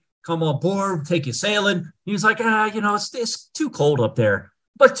Arctic. Come on board, take you sailing. He's like, it's too cold up there.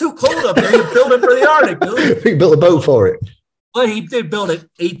 But too cold up there. You build it for the Arctic, dude. He built a boat for it. But he did build it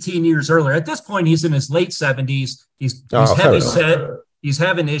 18 years earlier. At this point, he's in his late 70s. He's heavy set. He's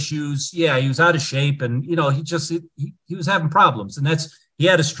having issues. Yeah, he was out of shape, and he was having problems. And he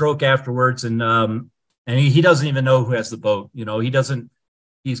had a stroke afterwards, and he doesn't even know who has the boat. He doesn't.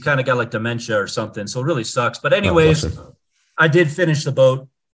 He's kind of got like dementia or something. So it really sucks. But anyways, I did finish the boat,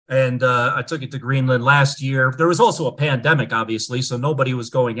 and I took it to Greenland last year. There was also a pandemic, obviously, so nobody was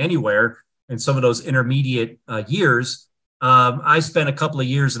going anywhere in some of those intermediate years. I spent a couple of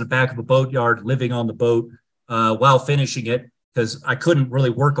years in the back of a boatyard living on the boat while finishing it because I couldn't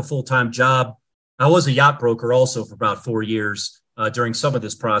really work a full-time job. I was a yacht broker also for about 4 years during some of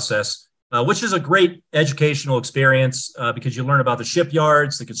this process, which is a great educational experience because you learn about the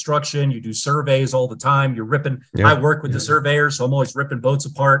shipyards, the construction, you do surveys all the time. You're ripping. Yeah. I work with the surveyors, so I'm always ripping boats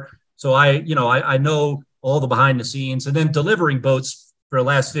apart. So I know all the behind the scenes, and then delivering boats for the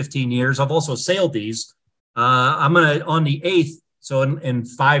last 15 years. I've also sailed these. I'm on the 8th. So in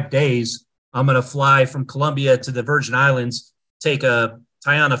 5 days, I'm going to fly from Columbia to the Virgin Islands, take a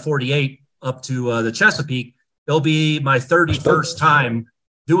Tiana 48 up to the Chesapeake. It'll be my 31st time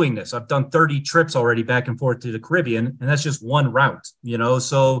doing this. I've done 30 trips already back and forth to the Caribbean, and that's just one route,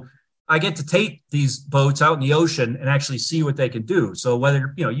 so I get to take these boats out in the ocean and actually see what they can do. So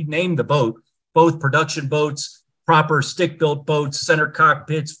whether, you name the boat, both production boats, proper stick-built boats, center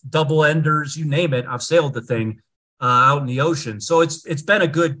cockpits, double enders, you name it. I've sailed the thing out in the ocean. So it's been a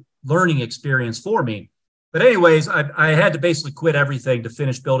good learning experience for me. But anyways, I had to basically quit everything to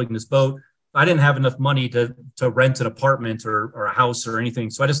finish building this boat. I didn't have enough money to rent an apartment or a house or anything.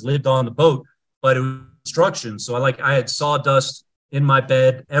 So I just lived on the boat, but it was construction. So I had sawdust in my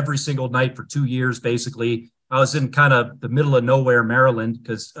bed every single night for 2 years, basically. I was in kind of the middle of nowhere, Maryland,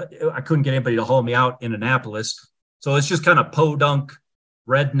 because I couldn't get anybody to haul me out in Annapolis. So it's just kind of podunk,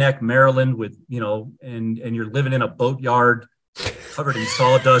 redneck Maryland with, and you're living in a boatyard covered in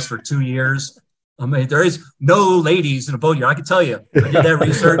sawdust for 2 years. I mean, there is no ladies in a boatyard. I can tell you. I did that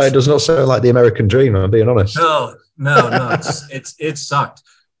research. It does not sound like the American dream, I'm being honest. No. It sucked.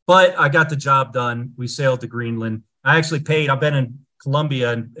 But I got the job done. We sailed to Greenland. I actually paid. I've been in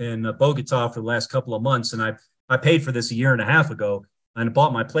Colombia and Bogota for the last couple of months, and I paid for this a year and a half ago. And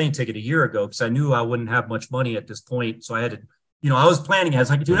bought my plane ticket a year ago because I knew I wouldn't have much money at this point. So I had to, I was planning. I was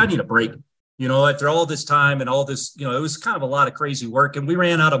like, dude, I need a break. After all this time and all this, it was kind of a lot of crazy work. And we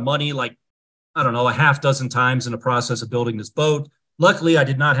ran out of money, like, I don't know, a half dozen times in the process of building this boat. Luckily, I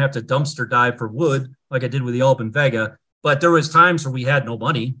did not have to dumpster dive for wood like I did with the Alpen Vega. But there was times where we had no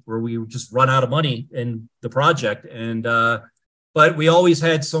money, where we would just run out of money in the project. And but we always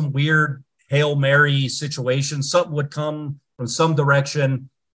had some weird Hail Mary situation. Something would come from some direction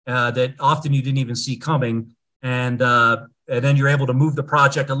that often you didn't even see coming. And then you're able to move the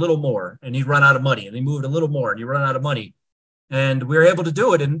project a little more and you run out of money, and you moved a little more and you run out of money. And we were able to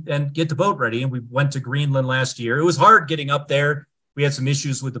do it and get the boat ready. And we went to Greenland last year. It was hard getting up there. We had some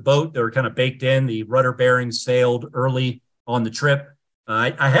issues with the boat. They were kind of baked in. The rudder bearings failed early on the trip.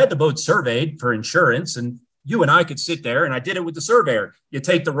 I had the boat surveyed for insurance, and you and I could sit there, and I did it with the surveyor. You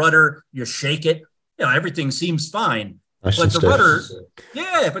take the rudder, you shake it, everything seems fine. Nice but the stiff.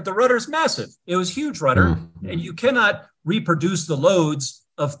 rudder, but the rudder is massive. It was huge rudder, and you cannot reproduce the loads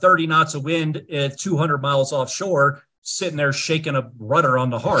of 30 knots of wind at 200 miles offshore, sitting there shaking a rudder on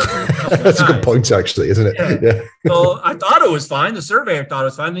the hard. That's a good point, actually, isn't it? Yeah. So I thought it was fine. The surveyor thought it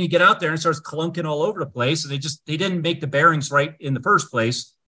was fine. Then you get out there and it starts clunking all over the place, and they didn't make the bearings right in the first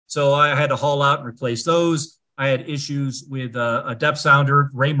place. So I had to haul out and replace those. I had issues with a depth sounder.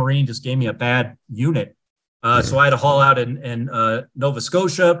 Ray Marine just gave me a bad unit. So I had to haul out in Nova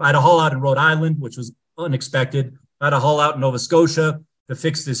Scotia. I had to haul out in Rhode Island, which was unexpected. I had to haul out in Nova Scotia to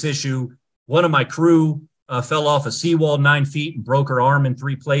fix this issue. One of my crew fell off a seawall 9 feet and broke her arm in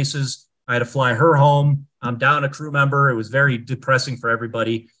 3 places. I had to fly her home. I'm down a crew member. It was very depressing for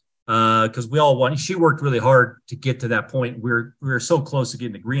everybody because we all wanted. She worked really hard to get to that point. We were so close to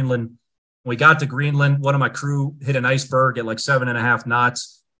getting to Greenland. When we got to Greenland, one of my crew hit an iceberg at like 7.5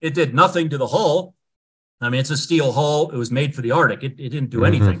 knots. It did nothing to the hull. I mean, it's a steel hull. It was made for the Arctic. It didn't do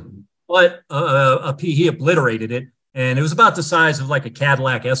anything. But he obliterated it. And it was about the size of like a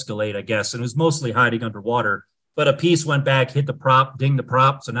Cadillac Escalade, I guess. And it was mostly hiding underwater. But a piece went back, hit the prop, dinged the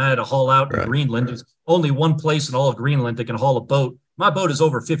prop. So now I had to haul out in Greenland. There's only one place in all of Greenland that can haul a boat. My boat is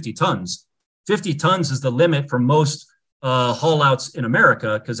over 50 tons. 50 tons is the limit for most haul outs in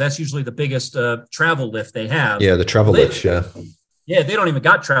America, because that's usually the biggest travel lift they have. Yeah, the travel lifts, yeah. Yeah, they don't even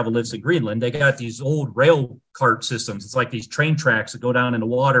got travel lifts in Greenland. They got these old rail cart systems. It's like these train tracks that go down in the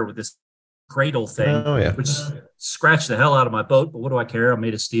water with this cradle thing, which scratched the hell out of my boat. But what do I care? I'm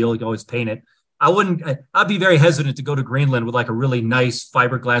made of steel. You can always paint it. I'd be very hesitant to go to Greenland with like a really nice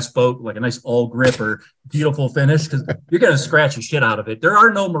fiberglass boat, like a nice all grip or beautiful finish, because you're going to scratch the shit out of it. There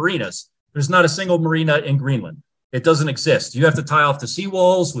are no marinas. There's not a single marina in Greenland. It doesn't exist. You have to tie off the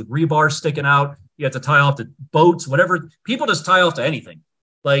seawalls with rebar sticking out. You have to tie off the boats, whatever. People just tie off to anything.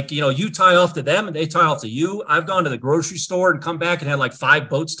 Like, you tie off to them and they tie off to you. I've gone to the grocery store and come back and had like 5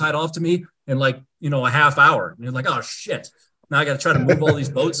 boats tied off to me in like, a half hour. And you're like, oh shit. Now I got to try to move all these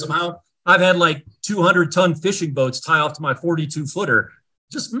boats somehow. I've had like 200-ton fishing boats tie off to my 42-footer,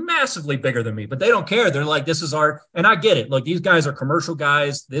 just massively bigger than me, but they don't care. They're like, this is and I get it. Look, these guys are commercial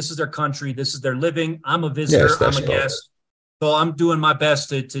guys. This is their country. This is their living. I'm a visitor. I'm a guest. So I'm doing my best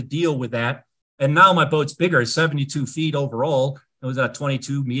to deal with that. And now my boat's bigger. It's 72 feet overall. It was at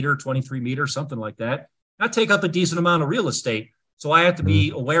 22 meter, 23 meter, something like that. I take up a decent amount of real estate. So I have to be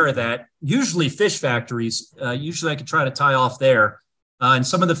aware of that. Usually fish factories, usually I could try to tie off there. And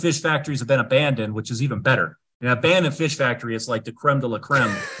some of the fish factories have been abandoned, which is even better. An abandoned fish factory is like the creme de la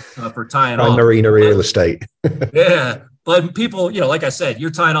creme for tying off. Marina real estate. Yeah. But people, like I said,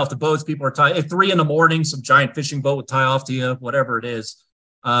 you're tying off the boats. People are tying at 3 a.m, some giant fishing boat would tie off to you, whatever it is.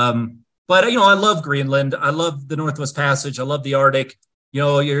 But, I love Greenland. I love the Northwest Passage. I love the Arctic.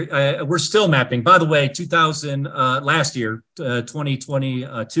 We're still mapping. By the way, last year,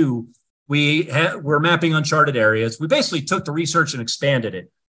 2022, we're mapping uncharted areas. We basically took the research and expanded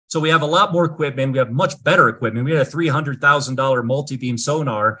it. So we have a lot more equipment. We have much better equipment. We had a $300,000 multi-beam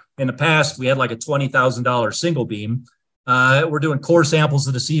sonar. In the past, we had like a $20,000 single beam. We're doing core samples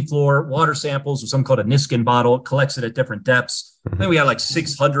of the seafloor, water samples with something called a Niskin bottle. It collects it at different depths. Then we had like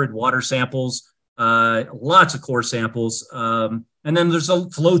 600 water samples, lots of core samples. And then there's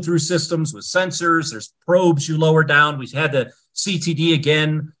flow through systems with sensors. There's probes you lower down. We had the CTD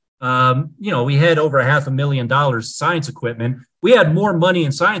again. We had over $500,000 science equipment. We had more money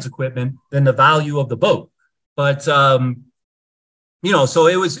in science equipment than the value of the boat. But, so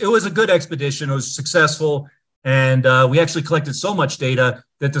it was a good expedition. It was successful. And we actually collected so much data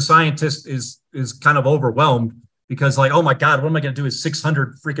that the scientist is kind of overwhelmed because like, oh my God, what am I going to do with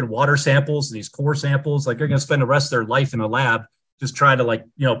 600 freaking water samples and these core samples? Like they're going to spend the rest of their life in a lab just trying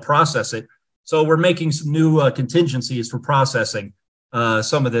to process it. So we're making some new contingencies for processing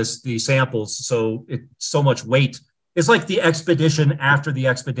some of these samples. So it's so much weight. It's like the expedition after the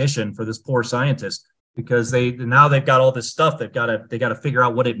expedition for this poor scientist because they've got all this stuff. They got to figure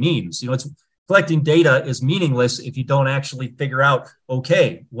out what it means. It's collecting data is meaningless if you don't actually figure out,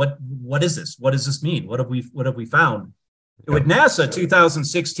 okay, what is this? What does this mean? What have we found? With NASA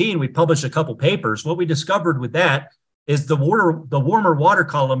 2016, we published a couple papers. What we discovered with that is the warmer water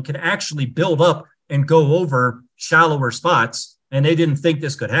column can actually build up and go over shallower spots. And they didn't think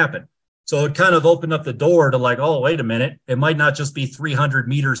this could happen. So it kind of opened up the door to like, oh, wait a minute. It might not just be 300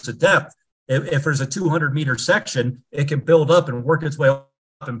 meters to depth. If there's a 200 meter section, it can build up and work its way up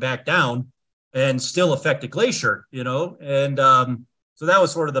and back down and still affect a glacier, And so that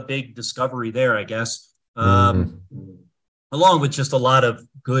was sort of the big discovery there, I guess, along with just a lot of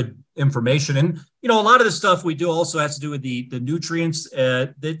good information. And, a lot of the stuff we do also has to do with the nutrients.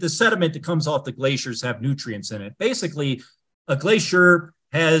 The sediment that comes off the glaciers have nutrients in it. Basically, a glacier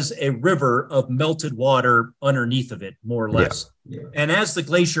has a river of melted water underneath of it, more or less. Yeah. And as the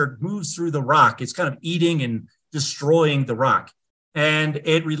glacier moves through the rock, it's kind of eating and destroying the rock. And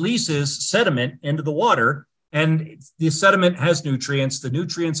it releases sediment into the water. And the sediment has nutrients. The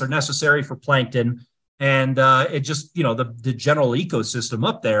nutrients are necessary for plankton. And it just, the general ecosystem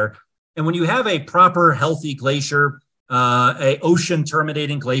up there. And when you have a proper, healthy glacier, a ocean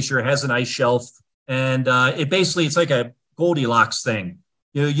terminating glacier has an ice shelf. And it's like a Goldilocks thing.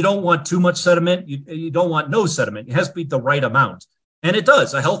 You don't want too much sediment. You don't want no sediment. It has to be the right amount. And it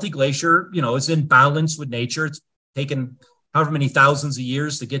does. A healthy glacier, is in balance with nature. It's taken however many thousands of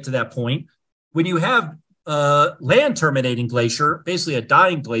years to get to that point. When you have land terminating glacier, basically a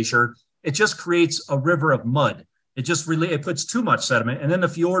dying glacier, it just creates a river of mud. It puts too much sediment. And then the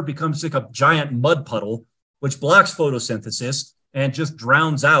fjord becomes like a giant mud puddle, which blocks photosynthesis and just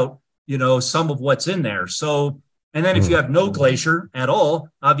drowns out, some of what's in there. So, and then if you have no glacier at all,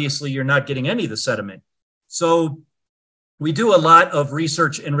 obviously you're not getting any of the sediment. So we do a lot of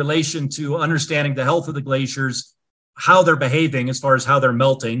research in relation to understanding the health of the glaciers, how they're behaving as far as how they're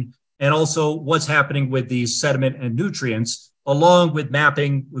melting, and also what's happening with these sediment and nutrients, along with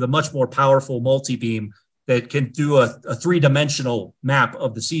mapping with a much more powerful multi-beam that can do a three-dimensional map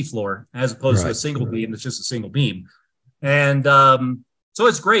of the seafloor as opposed to a single beam that's just a single beam. And so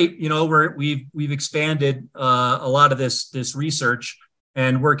it's great. We've expanded a lot of this research,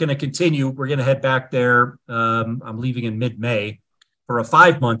 and we're going to continue. We're going to head back there. I'm leaving in mid-May for a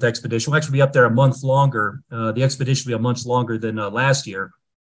 5-month expedition. We'll actually be up there a month longer. The expedition will be a month longer than last year.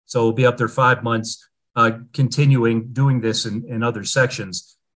 So we'll be up there 5 months, continuing doing this in other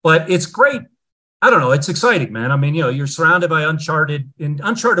sections. But it's great. I don't know. It's exciting, man. I mean, you're surrounded by uncharted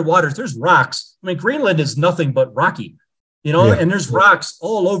waters. There's rocks. I mean, Greenland is nothing but rocky, and there's rocks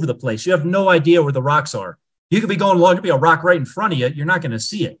all over the place. You have no idea where the rocks are. You could be going along, there'd be a rock right in front of you. You're not going to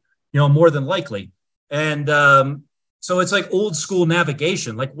see it, more than likely. And so it's like old school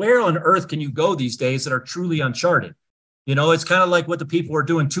navigation. Like, where on earth can you go these days that are truly uncharted? It's kind of like what the people were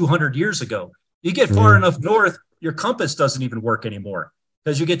doing 200 years ago. You get far enough north, your compass doesn't even work anymore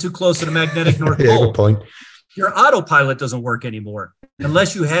because you get too close to the magnetic North Pole. Good point. Your autopilot doesn't work anymore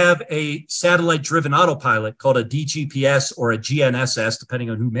unless you have a satellite-driven autopilot called a DGPS or a GNSS, depending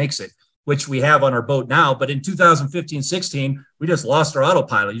on who makes it, which we have on our boat now. But in 2015-16, we just lost our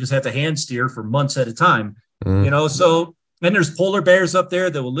autopilot. You just have to hand steer for months at a time. So, and there's polar bears up there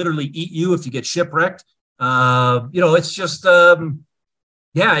that will literally eat you if you get shipwrecked. It's just,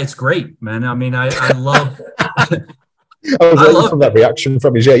 it's great, man. I mean, I love. I was waiting for that reaction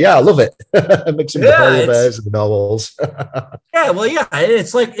from you. Yeah, I love it. Mixing the polar bears and the narwhals.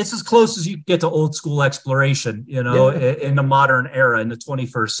 It's as close as you get to old school exploration, in the modern era in the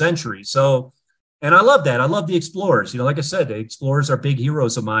 21st century. So, and I love that. I love the explorers. Like I said, the explorers are big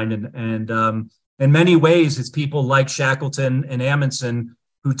heroes of mine, and in many ways, it's people like Shackleton and Amundsen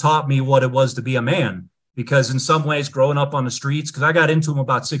who taught me what it was to be a man. Because in some ways, growing up on the streets, because I got into them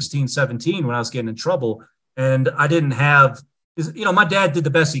about 16, 17 when I was getting in trouble. And I didn't have, my dad did the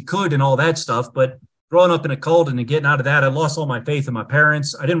best he could and all that stuff. But growing up in a cult and getting out of that, I lost all my faith in my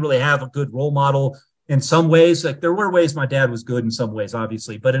parents. I didn't really have a good role model in some ways. Like, there were ways my dad was good in some ways,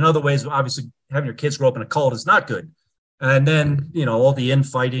 obviously. But in other ways, obviously, having your kids grow up in a cult is not good. And then, all the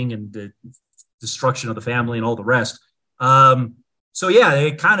infighting and the destruction of the family and all the rest. So,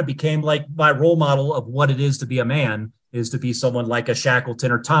 it kind of became like my role model of what it is to be a man, is to be someone like a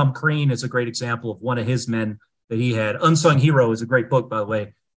Shackleton. Or Tom Crean is a great example of one of his men that he had. Unsung Hero is a great book, by the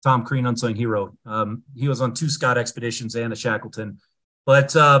way. Tom Crean, Unsung Hero. He was on 2 Scott expeditions and a Shackleton.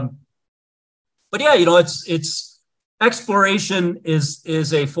 But it's exploration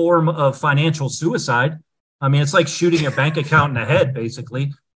is a form of financial suicide. I mean, it's like shooting your bank account in the head,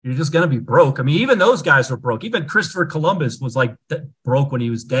 basically. You're just going to be broke. I mean, even those guys were broke. Even Christopher Columbus was like broke when he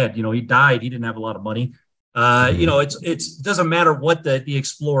was dead. He died. He didn't have a lot of money. It doesn't matter what the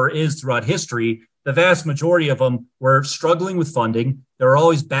explorer is throughout history. The vast majority of them were struggling with funding. They were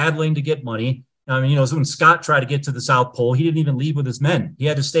always battling to get money. I mean, so when Scott tried to get to the South Pole, he didn't even leave with his men. He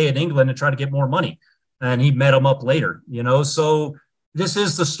had to stay in England and try to get more money. And he met them up later, So this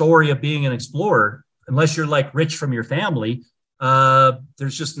is the story of being an explorer. Unless you're like rich from your family,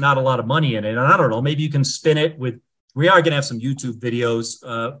 there's just not a lot of money in it. And I don't know, maybe you can spin it we are going to have some YouTube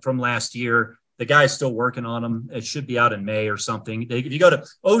videos from last year. The guy's still working on them. It should be out in May or something. If you go to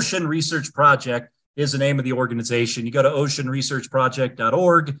Ocean Research Project is the name of the organization. You go to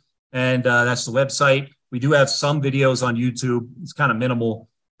oceanresearchproject.org, and that's the website. We do have some videos on YouTube. It's kind of minimal.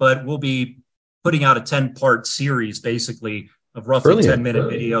 but we'll be putting out a 10-part series, basically, of roughly 10-minute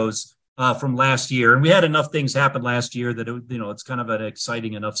videos from last year. And we had enough things happen last year that, it's kind of an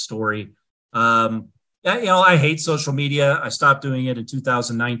exciting enough story. I hate social media. I stopped doing it in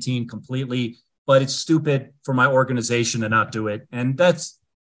 2019 completely, but it's stupid for my organization to not do it. And that's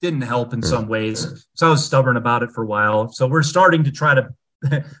didn't help in some ways. So I was stubborn about it for a while. So we're starting to try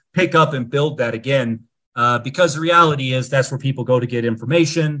to pick up and build that again, because the reality is that's where people go to get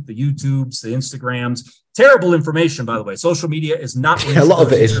information, the YouTubes, the Instagrams. Terrible information, by the way. Social media is not. A lot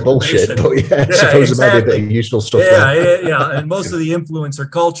of it is bullshit, but I suppose exactly. There might be a bit of useful stuff. Yeah. And most of the influencer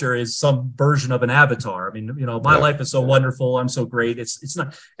culture is some version of an avatar. I mean, my life is so wonderful. I'm so great. It's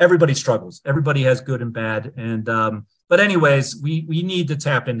not. Everybody struggles. Everybody has good and bad. And but anyways, we need to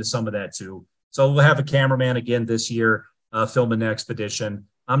tap into some of that too. So we'll have a cameraman again this year, filming the expedition.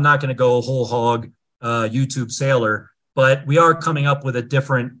 I'm not going to go whole hog YouTube sailor. But we are coming up with a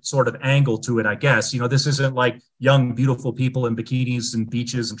different sort of angle to it, I guess. This isn't like young, beautiful people in bikinis and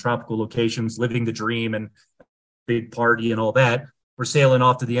beaches and tropical locations living the dream and big party and all that. We're sailing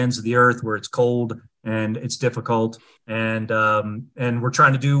off to the ends of the earth where it's cold and it's difficult. And we're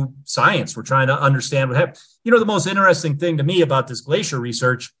trying to do science. We're trying to understand what happened. The most interesting thing to me about this glacier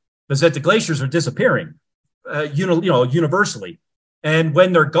research is that the glaciers are disappearing, universally. And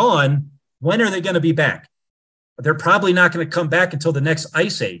when they're gone, when are they going to be back? They're probably not going to come back until the next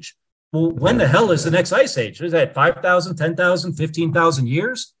ice age. Well, when the hell is the next ice age? Is that 5,000, 10,000, 15,000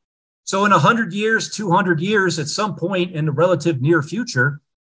 years? So in 100 years, 200 years, at some point in the relative near future,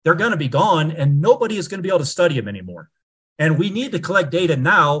 they're going to be gone and nobody is going to be able to study them anymore. And we need to collect data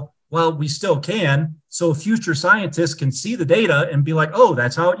now while we still can, so future scientists can see the data and be like, oh,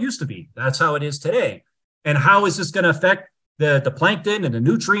 that's how it used to be. That's how it is today. And how is this going to affect the plankton and the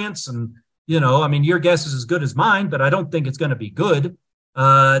nutrients? And your guess is as good as mine, but I don't think it's going to be good.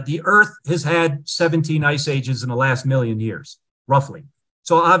 The Earth has had 17 ice ages in the last million years, roughly.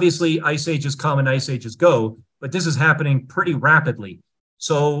 So obviously ice ages come and ice ages go, but this is happening pretty rapidly.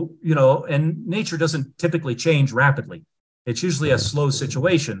 So, and nature doesn't typically change rapidly. It's usually a slow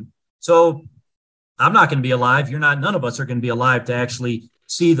situation. So I'm not going to be alive. None of us are going to be alive to actually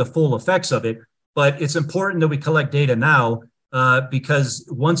see the full effects of it. But it's important that we collect data now, because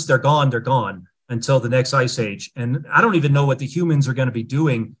once they're gone until the next ice age. And I don't even know what the humans are going to be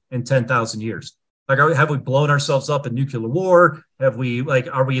doing in 10,000 years. Like, have we blown ourselves up in nuclear war? Are we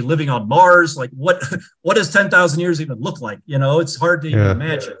living on Mars? Like, what does 10,000 years even look like? It's hard to even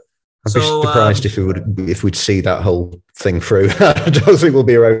imagine. I'd be surprised if we'd see that whole thing through. I don't think we'll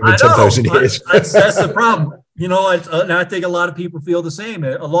be around in 10,000 years. That's the problem. I think a lot of people feel the same,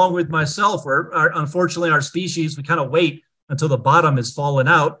 along with myself. Unfortunately, our species, we kind of wait until the bottom has fallen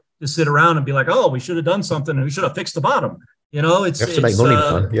out to sit around and be like, oh, we should have done something and we should have fixed the bottom. You have to make money,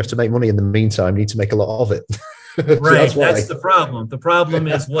 man. You have to make money in the meantime. You need to make a lot of it. Right. That's the problem. The problem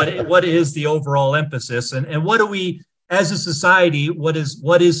is what is the overall emphasis, and what do we, as a society, what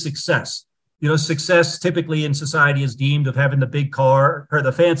is success? Success typically in society is deemed of having the big car or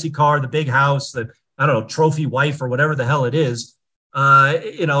the fancy car, the big house, the, trophy wife or whatever the hell it is.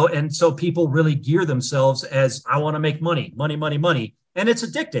 And so people really gear themselves as, I want to make money. And it's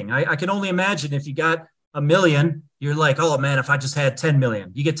addicting. I can only imagine if you got $1 million, you're like, oh man, if I just had 10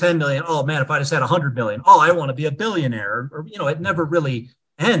 million, you get 10 million. Oh man, if I just had 100 million, oh, I want to be a billionaire, or it never really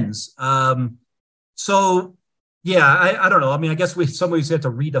ends. So yeah, I don't know. I mean, I guess some ways have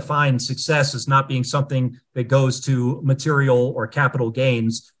to redefine success as not being something that goes to material or capital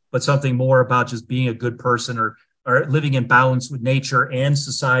gains, but something more about just being a good person or living in balance with nature and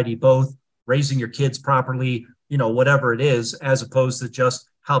society, both raising your kids properly, whatever it is, as opposed to just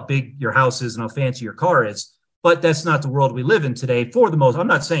how big your house is and how fancy your car is. But that's not the world we live in today for the most. I'm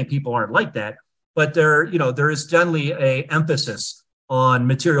not saying people aren't like that, but there is generally a emphasis on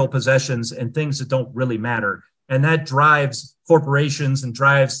material possessions and things that don't really matter. And that drives corporations and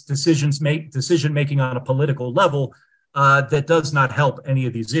drives decision making on a political level that does not help any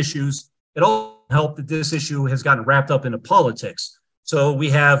of these issues. It all helped that this issue has gotten wrapped up into politics. So we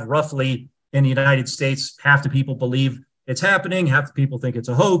have roughly in the United States, half the people believe it's happening, half the people think it's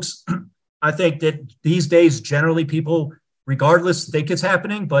a hoax. I think that these days, generally people, regardless, think it's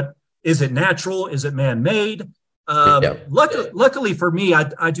happening, but is it natural? Is it man-made? Luckily for me,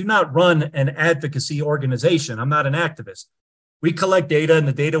 I do not run an advocacy organization. I'm not an activist. We collect data and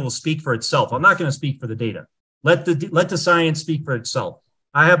the data will speak for itself. I'm not going to speak for the data. Let the science speak for itself.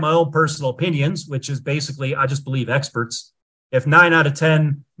 I have my own personal opinions, which is basically, I just believe experts. If 9 out of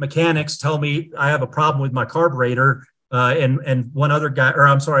 10 mechanics tell me I have a problem with my carburetor and one other guy,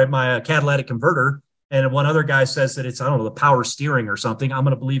 my catalytic converter, and one other guy says that it's, I don't know, the power steering or something, I'm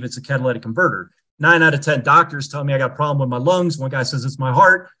going to believe it's a catalytic converter. 9 out of 10 doctors tell me I got a problem with my lungs. One guy says it's my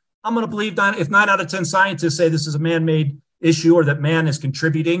heart. I'm going to believe if 9 out of 10 scientists say this is a man-made issue or that man is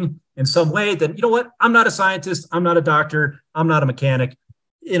contributing in some way, then you know what? I'm not a scientist. I'm not a doctor. I'm not a mechanic.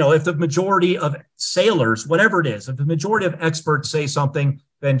 If the majority of sailors, whatever it is, if the majority of experts say something,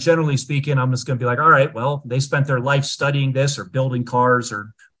 then generally speaking, I'm just going to be like, all right, well, they spent their life studying this or building cars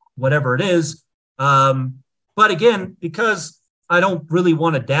or whatever it is. But again, because I don't really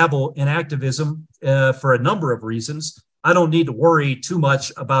want to dabble in activism for a number of reasons, I don't need to worry too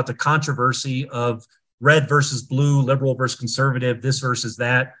much about the controversy of red versus blue, liberal versus conservative, this versus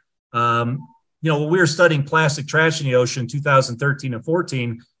that. When we were studying plastic trash in the ocean, 2013 and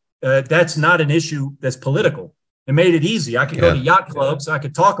 14, that's not an issue that's political. It made it easy. I could go to yacht clubs. I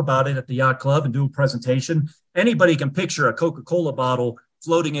could talk about it at the yacht club and do a presentation. Anybody can picture a Coca-Cola bottle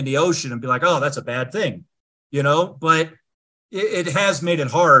floating in the ocean and be like, oh, that's a bad thing, but it has made it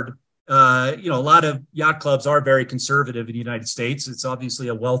hard. A lot of yacht clubs are very conservative in the United States. It's obviously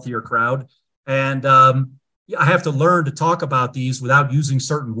a wealthier crowd. And I have to learn to talk about these without using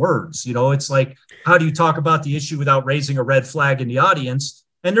certain words. It's like, how do you talk about the issue without raising a red flag in the audience?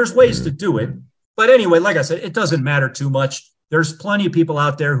 And there's ways to do it. But anyway, like I said, it doesn't matter too much. There's plenty of people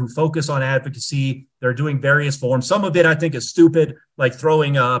out there who focus on advocacy. They're doing various forms. Some of it I think is stupid, like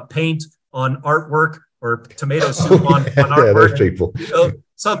throwing paint on artwork or tomato soup on artwork. Yeah, those people.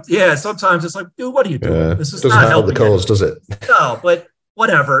 Sometimes it's like, dude, what are you doing? This is doesn't not help helping the cause, does it? No, but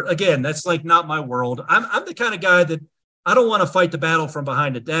whatever. Again, that's like not my world. I'm the kind of guy that I don't want to fight the battle from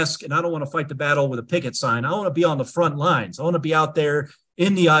behind a desk, and I don't want to fight the battle with a picket sign. I want to be on the front lines. I want to be out there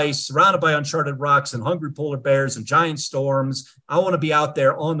in the ice, surrounded by uncharted rocks and hungry polar bears and giant storms. I want to be out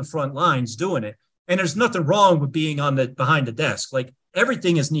there on the front lines doing it. And there's nothing wrong with being behind the desk. Like,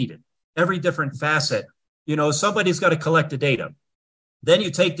 everything is needed, every different facet. Somebody's got to collect the data. Then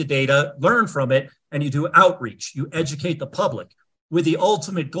you take the data, learn from it, and you do outreach. You educate the public with the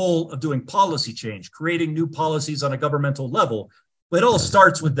ultimate goal of doing policy change, creating new policies on a governmental level. But it all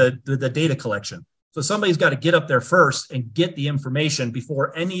starts with the data collection. So somebody's got to get up there first and get the information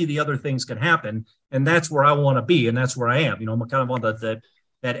before any of the other things can happen. And that's where I want to be. And that's where I am. I'm kind of on that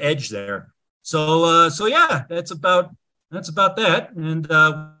edge there. So yeah, that's about that. And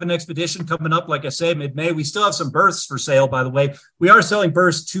an expedition coming up, like I say, mid-May. We still have some berths for sale, by the way. We are selling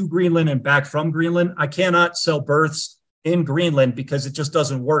berths to Greenland and back from Greenland. I cannot sell berths in Greenland because it just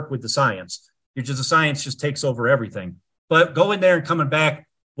doesn't work with the science. The science just takes over everything. But going there and coming back,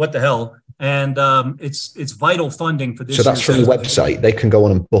 what the hell? And it's vital funding for this. So that's from the website. They can go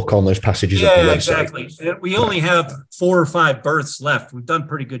on and book on those passages. Yeah, exactly. We only have 4 or 5 berths left. We've done a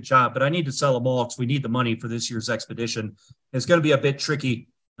pretty good job, but I need to sell them all because we need the money for this year's expedition. It's going to be a bit tricky.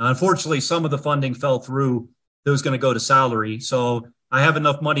 Unfortunately, some of the funding fell through. It was going to go to salary. So I have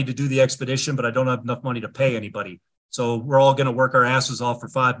enough money to do the expedition, but I don't have enough money to pay anybody. So we're all going to work our asses off for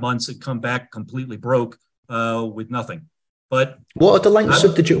 5 months and come back completely broke with nothing. But what are the lengths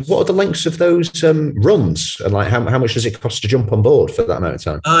of those runs, and like how much does it cost to jump on board for that amount of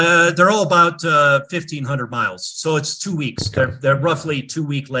time? They're all about 1,500 miles, so it's 2 weeks. Okay. They're roughly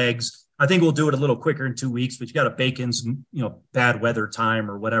 2-week legs. I think we'll do it a little quicker in 2 weeks, but you got to bake in some bad weather time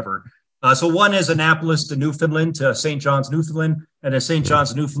or whatever. So one is Annapolis to Newfoundland to St. John's, Newfoundland, and then St.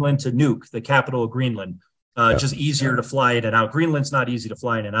 John's, Newfoundland to Nuuk, the capital of Greenland. Just easier to fly in and out. Greenland's not easy to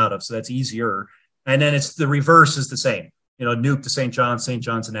fly in and out of, so that's easier. And then it's the reverse is the same. Nuuk to St. John's,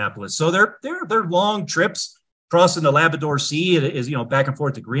 Annapolis. So they're long trips. Crossing the Labrador Sea is back and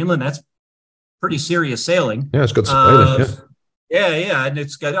forth to Greenland. That's pretty serious sailing. Yeah, it's good sailing. Yeah,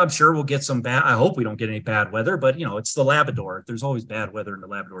 and I'm sure we'll get some bad. I hope we don't get any bad weather, but it's the Labrador. There's always bad weather in the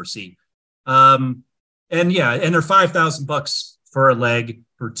Labrador Sea. And they're $5,000 for a leg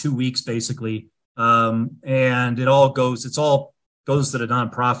for 2 weeks basically. And it all goes to the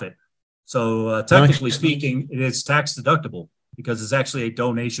nonprofit. So technically speaking, it is tax deductible because it's actually a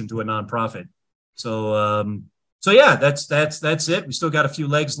donation to a nonprofit. So yeah, that's it. We still got a few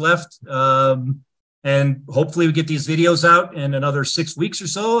legs left. And hopefully we get these videos out in another 6 weeks or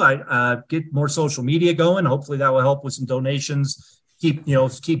so. I get more social media going. Hopefully that will help with some donations, keep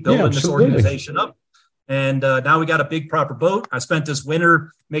building this organization up. And now we got a big proper boat. I spent this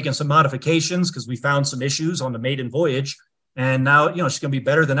winter making some modifications because we found some issues on the maiden voyage. And now, she's going to be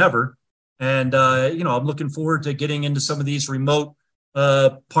better than ever. And, I'm looking forward to getting into some of these remote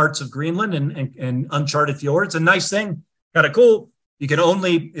parts of Greenland and uncharted fjords. A nice thing, got a cool,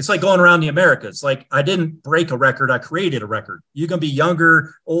 it's like going around the Americas. Like, I didn't break a record, I created a record. You can be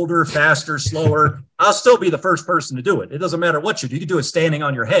younger, older, faster, slower. I'll still be the first person to do it. It doesn't matter what you do. You can do it standing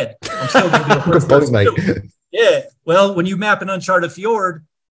on your head. I'm still going to be the first person to do it. Yeah. Well, when you map an uncharted fjord,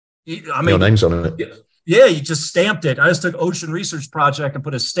 your name's on it. Yeah, you just stamped it. I just took Ocean Research Project and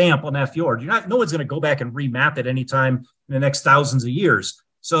put a stamp on that fjord. No one's going to go back and remap it anytime in the next thousands of years.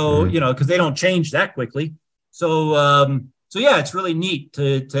 So, because they don't change that quickly. So yeah, it's really neat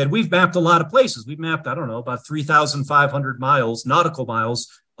to we've mapped a lot of places. We've mapped, I don't know, about 3,500 miles, nautical miles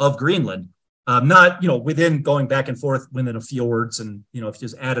of Greenland. Not, within going back and forth within the fjords and, if you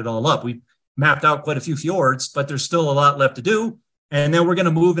just add it all up, we mapped out quite a few fjords, but there's still a lot left to do. And then we're going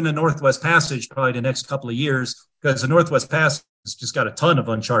to move into Northwest Passage probably the next couple of years, because the Northwest Passage has just got a ton of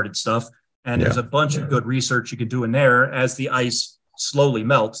uncharted stuff. And there's a bunch of good research you can do in there as the ice slowly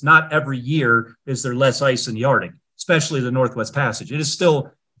melts. Not every year is there less ice in the Arctic, especially the Northwest Passage. It is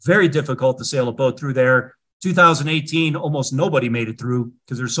still very difficult to sail a boat through there. 2018, almost nobody made it through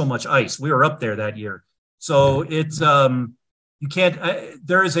because there's so much ice. We were up there that year. So it's, you can't,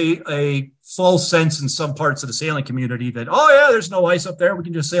 there is a false sense in some parts of the sailing community that, there's no ice up there, we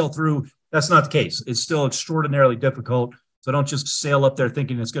can just sail through. That's not the case. It's still extraordinarily difficult. So don't just sail up there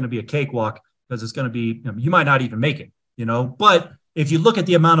thinking it's going to be a cakewalk, because it's going to be, you might not even make it, But if you look at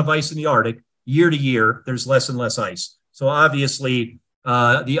the amount of ice in the Arctic, year to year, there's less and less ice. So obviously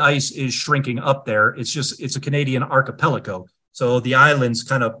the ice is shrinking up there. It's a Canadian archipelago. So the islands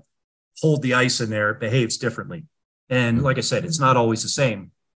kind of hold the ice in there. It behaves differently. And like I said, it's not always the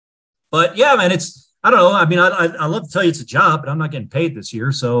same. But yeah, man, I don't know. I mean, I love to tell you it's a job, but I'm not getting paid this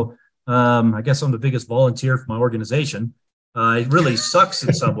year. So I guess I'm the biggest volunteer for my organization. It really sucks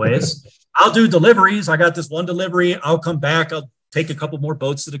in some ways. I'll do deliveries. I got this one delivery. I'll come back. I'll take a couple more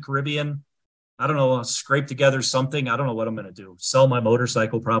boats to the Caribbean. I don't know. I'll scrape together something. I don't know what I'm going to do. Sell my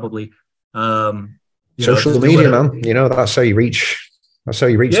motorcycle probably. Social media, man. That's how you reach. That's how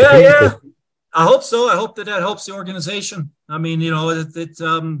you reach. Yeah. I hope so. I hope that helps the organization. I mean,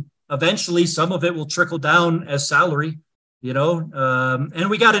 eventually some of it will trickle down as salary, and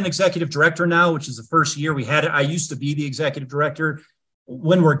we got an executive director now, which is the first year we had it. I used to be the executive director.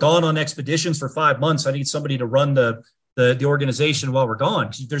 When we're gone on expeditions for 5 months, I need somebody to run the organization while we're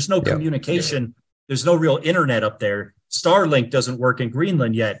gone. There's no communication. There's no real internet up there. Starlink doesn't work in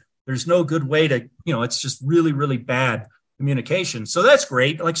Greenland yet. There's no good way to, it's just really, really bad communication. So that's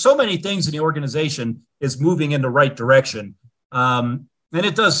great. Like, so many things in the organization is moving in the right direction. And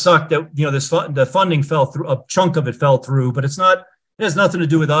it does suck that, the funding fell through, a chunk of it fell through, but it has nothing to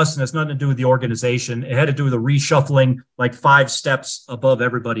do with us, and it's nothing to do with the organization. It had to do with the reshuffling, like 5 steps above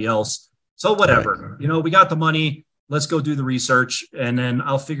everybody else. So whatever, we got the money, let's go do the research, and then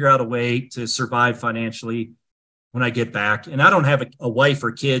I'll figure out a way to survive financially when I get back. And I don't have a wife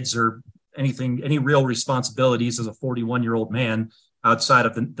or kids or any real responsibilities as a 41-year-old man outside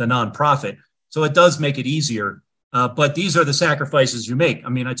of the nonprofit. So it does make it easier. But these are the sacrifices you make. I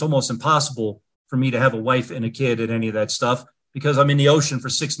mean, it's almost impossible for me to have a wife and a kid and any of that stuff, because I'm in the ocean for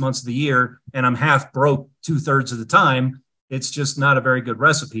 6 months of the year and I'm half broke 2/3 of the time. It's just not a very good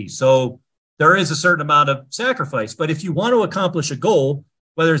recipe. So there is a certain amount of sacrifice. But if you want to accomplish a goal,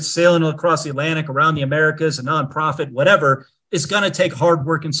 whether it's sailing across the Atlantic, around the Americas, a nonprofit, whatever, it's going to take hard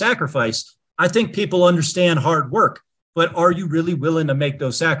work and sacrifice. I think people understand hard work, but are you really willing to make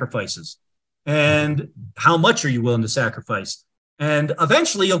those sacrifices? And how much are you willing to sacrifice? And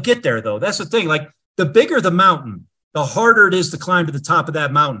eventually you'll get there, though. That's the thing. Like, the bigger the mountain, the harder it is to climb to the top of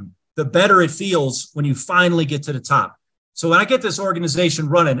that mountain, the better it feels when you finally get to the top. So when I get this organization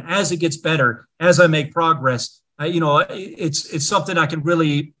running, as it gets better, as I make progress, it's something I can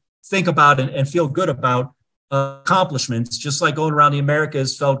really think about and feel good about. Accomplishments, just like going around the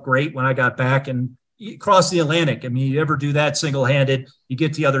Americas, felt great when I got back, and cross the Atlantic. I mean, you ever do that single-handed, you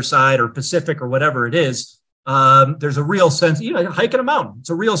get to the other side, or Pacific or whatever it is. There's a real sense, hiking a mountain. It's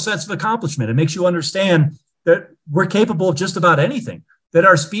a real sense of accomplishment. It makes you understand that we're capable of just about anything, that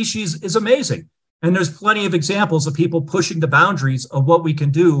our species is amazing. And there's plenty of examples of people pushing the boundaries of what we can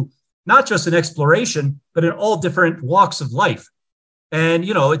do, not just in exploration, but in all different walks of life. And,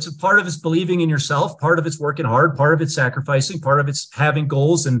 it's a part of it's believing in yourself, part of it's working hard, part of it's sacrificing, part of it's having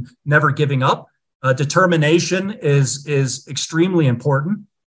goals and never giving up. Determination is extremely important.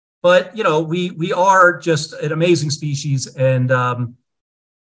 But, we are just an amazing species. And I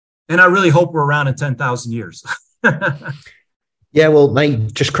really hope we're around in 10,000 years. Yeah, well,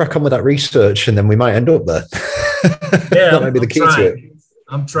 mate, just crack on with that research and then we might end up there. Yeah, that might be the key to it.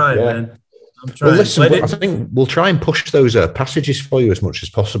 I'm trying, man. Well, listen, I think we'll try and push those passages for you as much as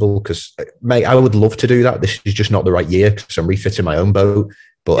possible because, mate, I would love to do that. This is just not the right year because I'm refitting my own boat.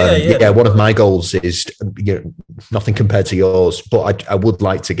 But one of my goals is nothing compared to yours, but I would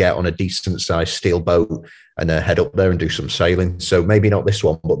like to get on a decent sized steel boat and head up there and do some sailing. So maybe not this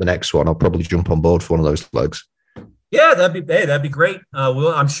one, but the next one, I'll probably jump on board for one of those legs. Yeah, that'd be great.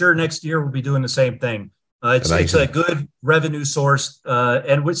 I'm sure next year we'll be doing the same thing. It's a good revenue source,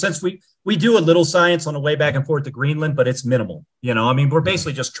 and since we do a little science on the way back and forth to Greenland, but it's minimal. We're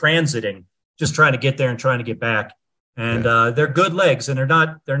basically just transiting, just trying to get there and trying to get back. And they're good legs, and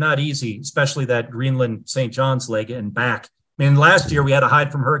they're not easy, especially that Greenland St. John's leg and back. I mean, last year we had to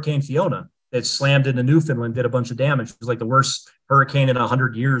hide from Hurricane Fiona. It slammed into Newfoundland, did a bunch of damage. It was like the worst hurricane in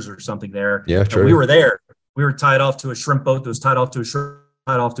 100 years or something there. Yeah, true. And we were there. We were tied off to a shrimp boat that was tied off to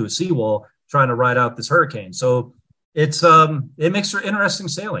a seawall, trying to ride out this hurricane. So it makes for interesting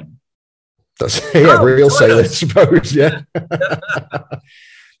sailing. That's real sailing, I suppose. Yeah.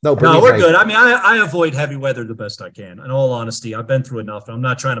 No, we're good. I mean, I avoid heavy weather the best I can. In all honesty, I've been through enough. I'm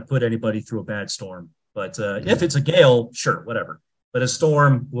not trying to put anybody through a bad storm. But if it's a gale, sure, whatever. But a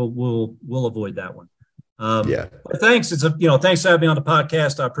storm, we'll avoid that one. But thanks. Thanks for having me on the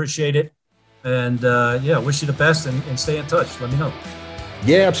podcast. I appreciate it. And wish you the best and stay in touch. Let me know.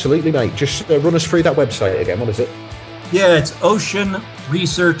 Yeah, absolutely, mate. Just run us through that website again. What is it? Yeah, it's Ocean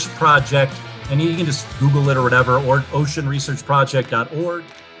Research Project. And you can just Google it or whatever, or oceanresearchproject.org.